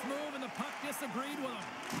a nice move, and the puck disagreed with him.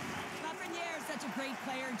 Lafreniere is such a great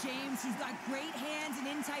player, James. He's got great hands and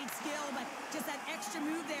in-tight skill, but just that extra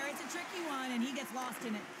move there, it's a tricky one, and he gets lost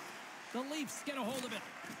in it. The Leafs get a hold of it.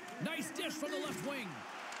 Nice dish from the left wing.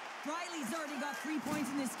 Riley's already got 3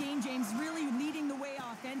 points in this game, James, really leading the way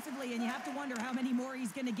offensively, and you have to wonder how many more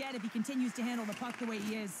he's going to get if he continues to handle the puck the way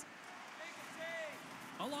he is.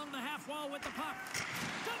 Along the half wall with the puck.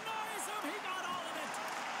 Denies him. He got all of it.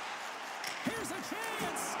 Here's a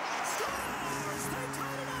chance. Scores. They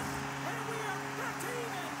tied it up. And we are back to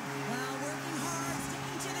even. Well, working hard,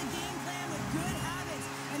 sticking to the game plan with good habits,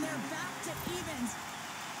 and they're back to evens.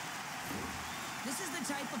 This is the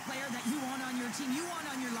type of player that you want on your team. You want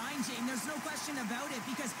on your line, James. There's no question about it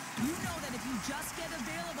because you know that if you just get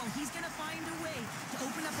available, he's going to find a way to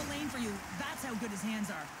open up a lane for you. That's how good his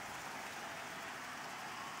hands are.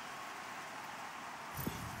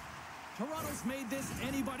 Toronto's made this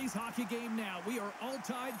anybody's hockey game now. We are all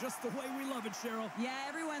tied just the way we love it, Cheryl. Yeah,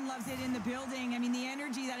 everyone loves it in the building. I mean, the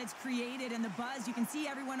energy that it's created and the buzz. You can see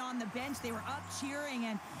everyone on the bench. They were up cheering,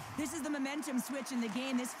 and this is the momentum switch in the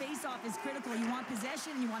game. This face-off is critical. You want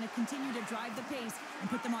possession. You want to continue to drive the pace and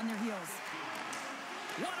put them on their heels.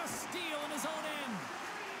 What a steal in his own end.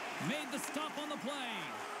 Made the stop on the play.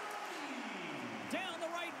 Down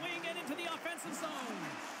the right wing and into the offensive zone.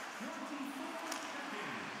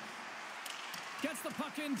 Gets the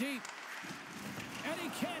puck in deep. And he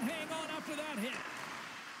can't hang on after that hit.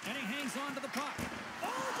 And he hangs on to the puck. Oh,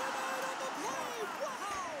 denied on the play!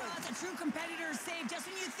 Wow! Well, that's a true competitor save. Just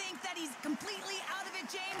when you think that he's completely out of it,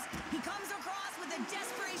 James, he comes across with a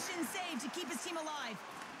desperation save to keep his team alive.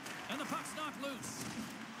 And the puck's knocked loose.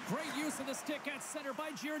 Great use of the stick at center by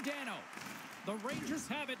Giordano. The Rangers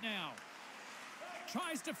have it now.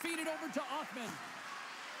 Tries to feed it over to Offman.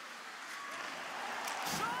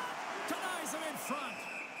 Shot! Denies him in front.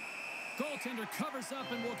 Goaltender covers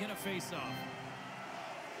up and will get a face-off.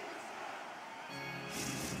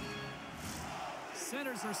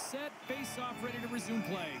 Centers are set. Face-off ready to resume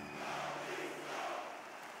play.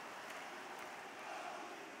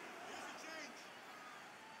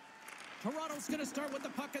 Toronto's going to start with the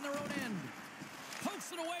puck in their own end.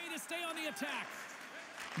 Pokes it away to stay on the attack.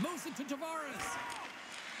 Moves it to Tavares.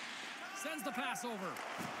 Sends the pass over.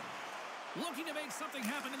 Looking to make something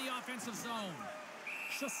happen in the offensive zone.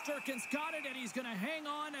 Shesterkin's got it, and he's going to hang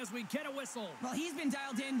on as we get a whistle. Well, he's been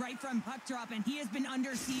dialed in right from puck drop, and he has been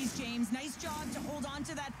under siege, James. Nice job to hold on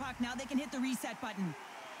to that puck. Now they can hit the reset button.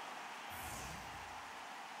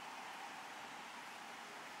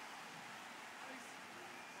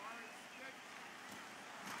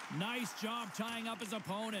 Nice job tying up his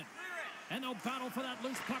opponent. And they'll battle for that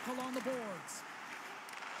loose puck along the boards.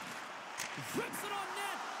 Rips it on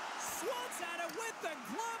net. Swats at it with the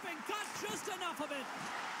glove and got just enough of it.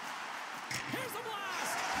 Here's the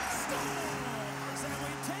blast. Scores! And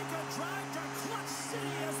we take a drive to Clutch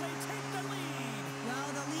City as they take the lead. Well,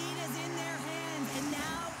 the lead is in their hands, and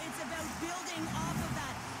now it's about building off of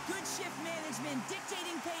that. Good shift management,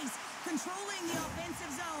 dictating pace, controlling the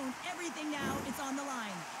offensive zone. Everything now, it's on the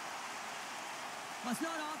line. Well, it's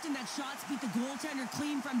not often that shots beat the goaltender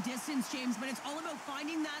clean from distance, James, but it's all about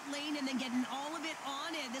finding that lane and then getting all of it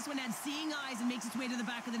on it. This one had seeing eyes and makes its way to the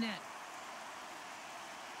back of the net.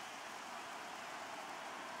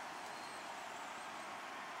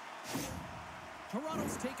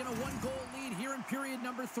 Toronto's taken a one-goal lead here in period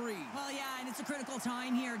number 3. Well, yeah, and it's a critical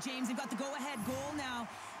time here, James. They've got the go-ahead goal now.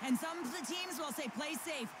 And some of the teams will say, play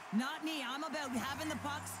safe. Not me. I'm about having the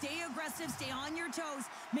puck, stay aggressive, stay on your toes,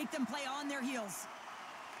 make them play on their heels.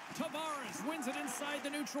 Tavares wins it inside the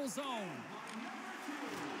neutral zone.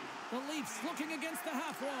 The Leafs looking against the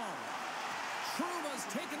half wall. Truba's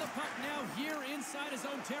taking the puck now here inside his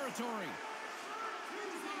own territory.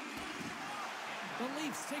 The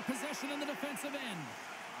Leafs take possession in the defensive end.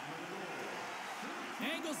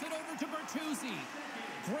 Angles it over to Bertuzzi.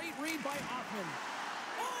 Great read by Offman.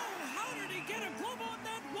 Oh, how did he get a glove on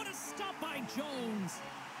that? What a stop by Jones.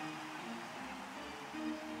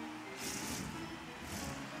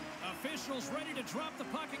 Officials ready to drop the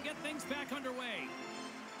puck and get things back underway.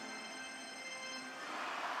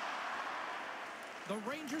 The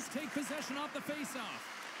Rangers take possession off the faceoff.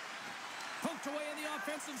 Poked away in the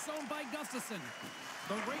offensive zone by Gustafsson.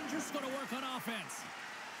 The Rangers going to work on offense.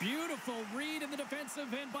 Beautiful read in the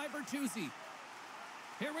defensive end by Bertuzzi.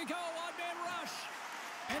 Here we go, odd-man rush.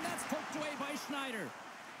 And that's poked away by Schneider.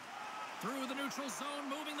 Through the neutral zone,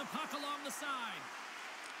 moving the puck along the side.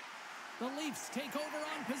 The Leafs take over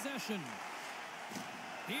on possession.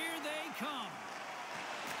 Here they come.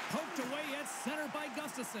 Poked away at center by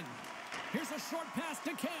Gustafsson. Here's a short pass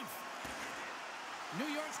to Kempf. New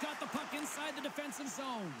York's got the puck inside the defensive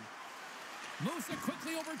zone. Moves it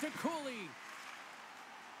quickly over to Cooley.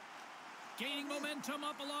 Gaining momentum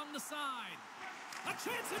up along the side. A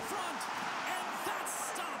chance in front. And that's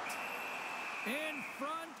stopped. In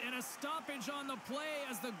front, and a stoppage on the play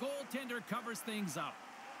as the goaltender covers things up.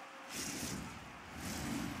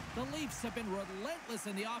 The Leafs have been relentless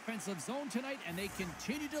in the offensive zone tonight, and they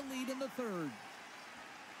continue to lead in the third.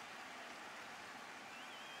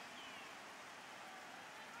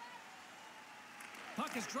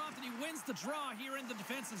 Puck is dropped, and he wins the draw here in the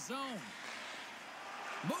defensive zone.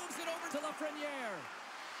 Moves it over to Lafreniere.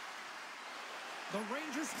 The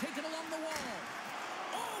Rangers take it along the wall.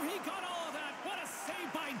 Oh, he got all of that. What a save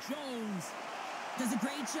by Jones. Does a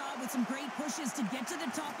great job with some great pushes to get to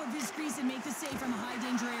the top of his crease and make the save from a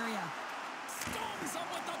high-danger area. Stones up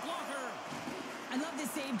with the blocker. I love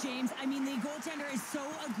this save, James. I mean, the goaltender is so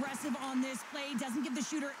aggressive on this play, doesn't give the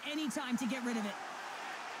shooter any time to get rid of it.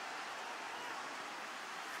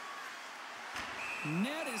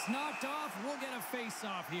 Net is knocked off. We'll get a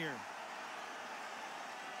face-off here.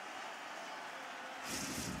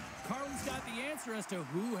 Carlin's got the answer as to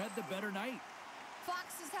who had the better night. Fox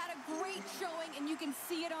has had a great showing, and you can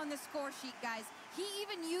see it on the score sheet, guys. He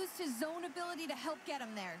even used his zone ability to help get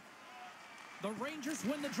him there. The Rangers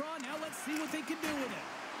win the draw. Now let's see what they can do with it.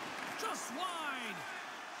 Just wide.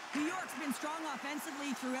 New York's been strong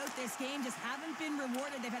offensively throughout this game, just haven't been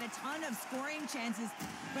rewarded. They've had a ton of scoring chances,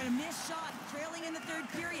 but a missed shot trailing in the third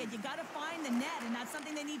period. You got to find the net, and that's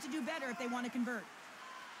something they need to do better if they want to convert.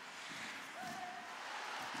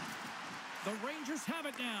 The Rangers have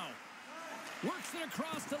it now. Works it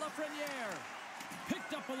across to Lafreniere.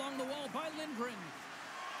 Picked up along the wall by Lindgren.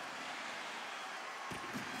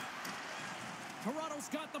 Toronto's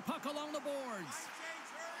got the puck along the boards.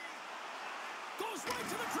 Goes right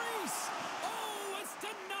to the crease. Oh, it's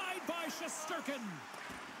denied by Shesterkin.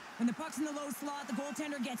 When the puck's in the low slot, the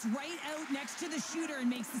goaltender gets right out next to the shooter and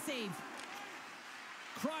makes the save.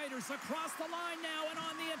 Kreider's across the line now and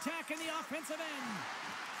on the attack in the offensive end.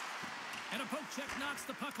 And a poke check knocks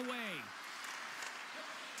the puck away.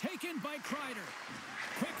 Taken by Kreider.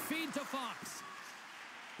 Quick feed to Fox.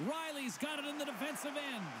 Riley's got it in the defensive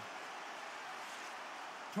end.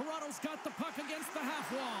 Toronto's got the puck against the half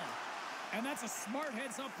wall. And that's a smart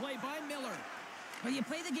heads-up play by Miller. Well, you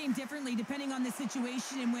play the game differently depending on the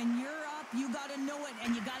situation, and when you're up, you got to know it,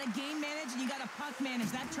 and you got to game manage, and you got to puck manage.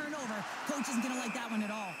 That turnover, coach isn't going to like that one at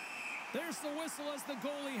all. There's the whistle as the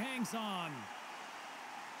goalie hangs on.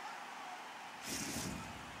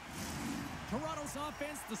 Toronto's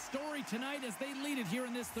offense, the story tonight as they lead it here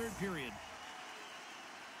in this third period.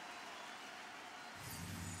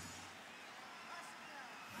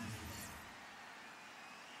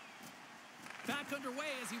 Back underway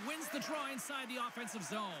as he wins the draw inside the offensive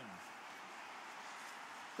zone.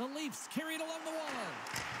 The Leafs carry it along the wall.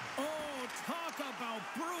 Oh, talk about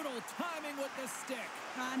brutal timing with the stick.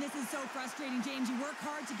 And this is so frustrating, James. You work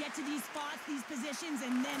hard to get to these spots, these positions,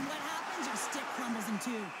 and then what happens? Your stick crumbles in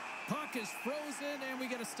two. Puck is frozen, and we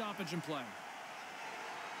get a stoppage in play.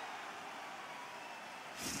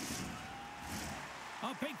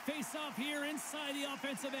 A big face-off here inside the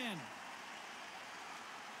offensive end.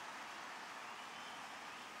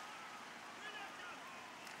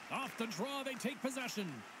 Off the draw, they take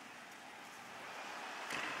possession.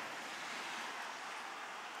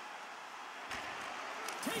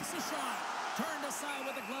 Takes a shot. Turned aside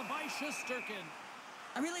with a glove by Shesterkin.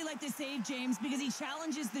 I really like this save, James, because he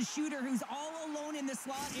challenges the shooter who's all alone in the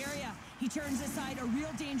slot area. He turns aside a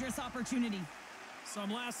real dangerous opportunity.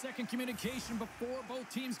 Some last-second communication before both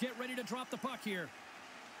teams get ready to drop the puck here.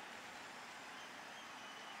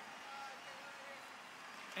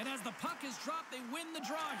 And as the puck is dropped, they win the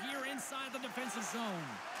draw here inside the defensive zone.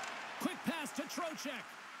 Quick pass to Trocheck.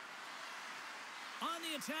 On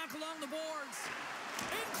the attack along the boards.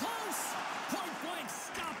 In close. Point blank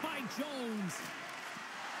stopped by Jones.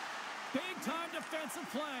 Big-time defensive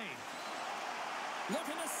play.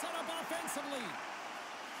 Looking to set up offensively.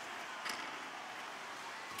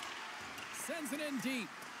 Sends it in deep.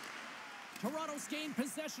 Toronto's gained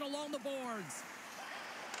possession along the boards.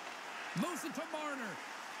 Moves it to Marner.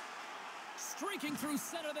 Streaking through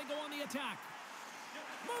center, they go on the attack.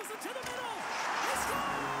 Moves it to the middle. He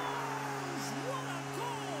scores! What a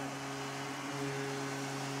goal!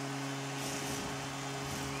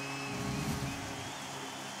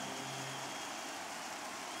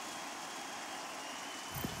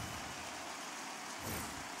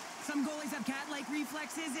 Some goalies have cat-like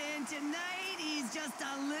reflexes, and tonight he's just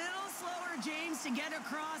a little slower, James, to get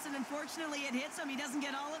across, and unfortunately it hits him. He doesn't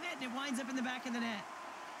get all of it, and it winds up in the back of the net.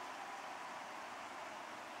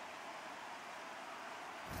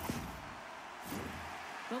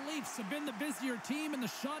 The Leafs have been the busier team in the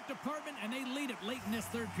shot department, and they lead it late in this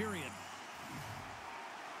third period.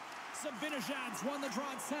 Zibanejad's won the draw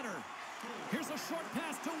at center. Here's a short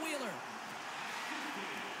pass to Wheeler.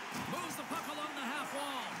 Moves the puck along the half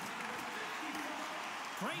wall.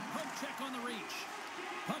 Great poke check on the reach.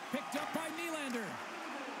 Puck picked up by Nylander.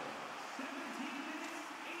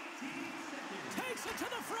 Takes it to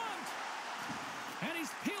the front. And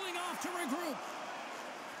he's peeling off to regroup.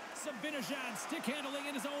 Zibanejad stick handling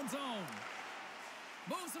in his own zone.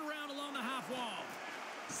 Moves it around along the half wall.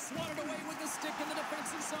 Swatted away with the stick in the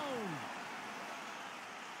defensive zone.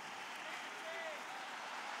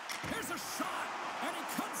 Here's a shot, and he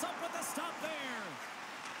comes up with a stop there.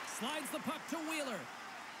 Slides the puck to Wheeler.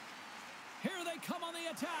 Here they come on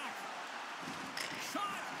the attack.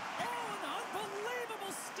 Shot. Oh, an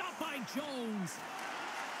unbelievable Jones.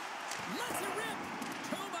 Lets it rip.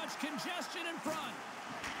 Too much congestion in front.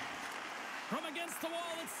 From against the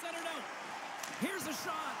wall, it's centered out. Here's a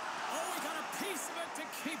shot. Oh, he got a piece of it to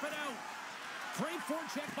keep it out. Great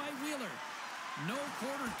forecheck by Wheeler. No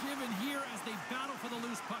quarter given here as they battle for the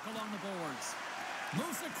loose puck along the boards.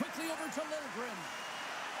 Moves it quickly over to Liljegren.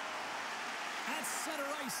 At center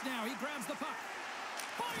ice now. He grabs the puck.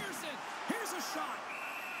 Fires it. Here's a shot.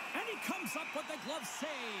 And he comes up with the glove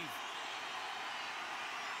save.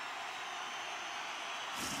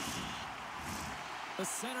 The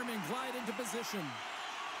centermen glide into position.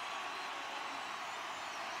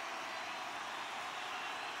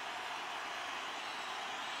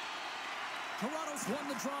 Toronto's won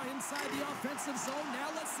the draw inside the offensive zone. Now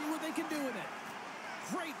let's see what they can do with it.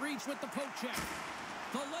 Great reach with the poke check.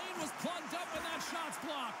 The lane was plugged up and that shot's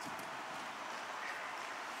blocked.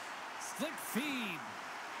 Slick feed.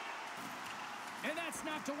 And that's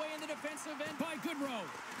knocked away in the defensive end by Goodrow.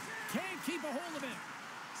 Can't keep a hold of it.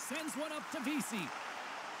 Sends one up to Vesey.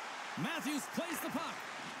 Matthews plays the puck.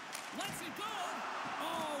 Lets it go.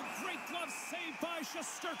 Oh, great glove save by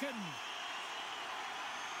Shesterkin.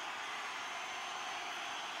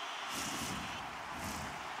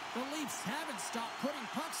 The Leafs haven't stopped putting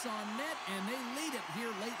pucks on net, and they lead it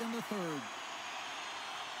here late in the third.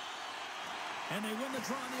 And they win the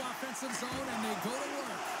draw in the offensive zone, and they go to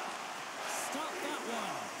work. Stop that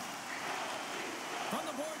one. From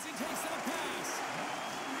the boards, he takes that pass.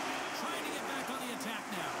 Trying to get back on the attack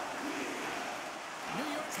now. New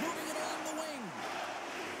York's moving it along the wing.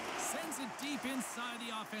 Sends it deep inside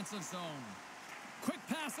the offensive zone. Quick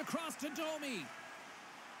pass across to Domi.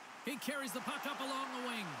 He carries the puck up along the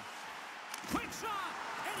wing. Quick shot!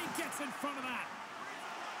 And he gets in front of that.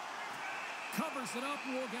 Covers it up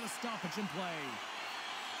and we'll get a stoppage in play.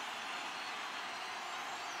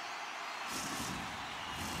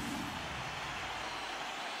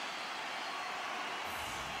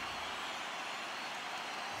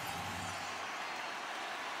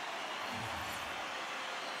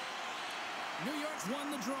 New York's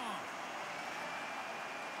won the draw.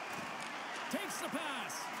 Takes the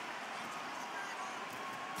pass.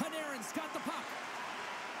 Panarin's got the puck.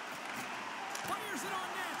 Fires it on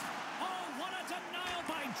net. Oh, what a denial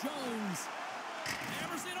by Jones.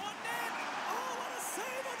 Hammers it on net. Oh, what a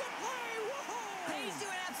save on the play. Whoa. He's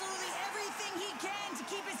doing absolutely everything he can to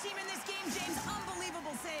keep his team in this game, James.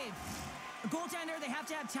 Unbelievable save. A goaltender, they have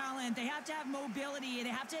to have talent, they have to have mobility, they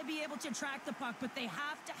have to be able to track the puck, but they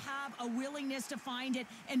have to have a willingness to find it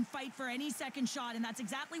and fight for any second shot, and that's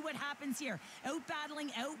exactly what happens here.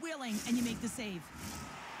 Out-battling, out-willing, and you make the save.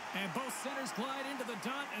 And both centers glide into the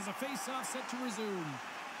dot as a face-off set to resume.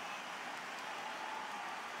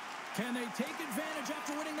 Can they take advantage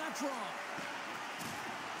after winning that draw?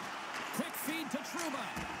 Quick feed to Trouba.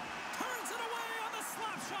 Turns it away on the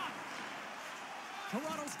slap shot.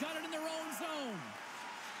 Toronto's got it in their own zone.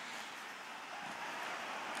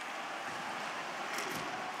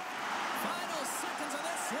 Final seconds of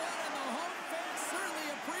this one, and the home fans certainly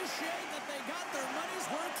appreciate that they got their money's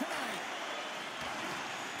worth tonight.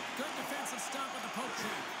 Good defensive stop with the poke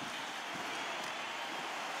check.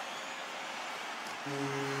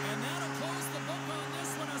 And that'll close the book on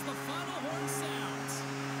this one as the final horn sounds.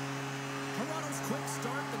 Toronto's quick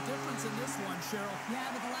start, the difference in this one, Cheryl. Yeah,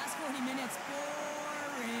 but the last 40 minutes,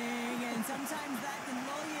 boring, and sometimes that can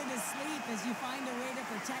lull you to sleep as you find a way to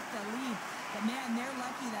protect the lead. But man, they're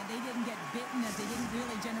lucky that they didn't get bitten, as they didn't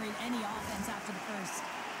really generate any offense after the first.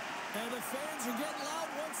 And the fans are getting loud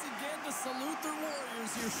once again to salute their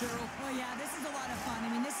Warriors here, Cheryl. Well, yeah, this is a lot of fun. I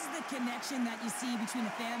mean, this is the connection that you see between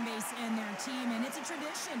the fan base and their team, and it's a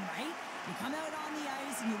tradition, right? You come out on the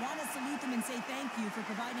ice and you want to salute them and say thank you for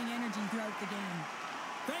providing energy throughout the game.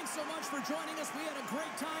 Thanks so much for joining us. We had a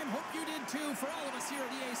great time. Hope you did too. For all of us here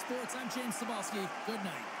at EA Sports, I'm James Cebulski. Good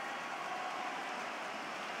night.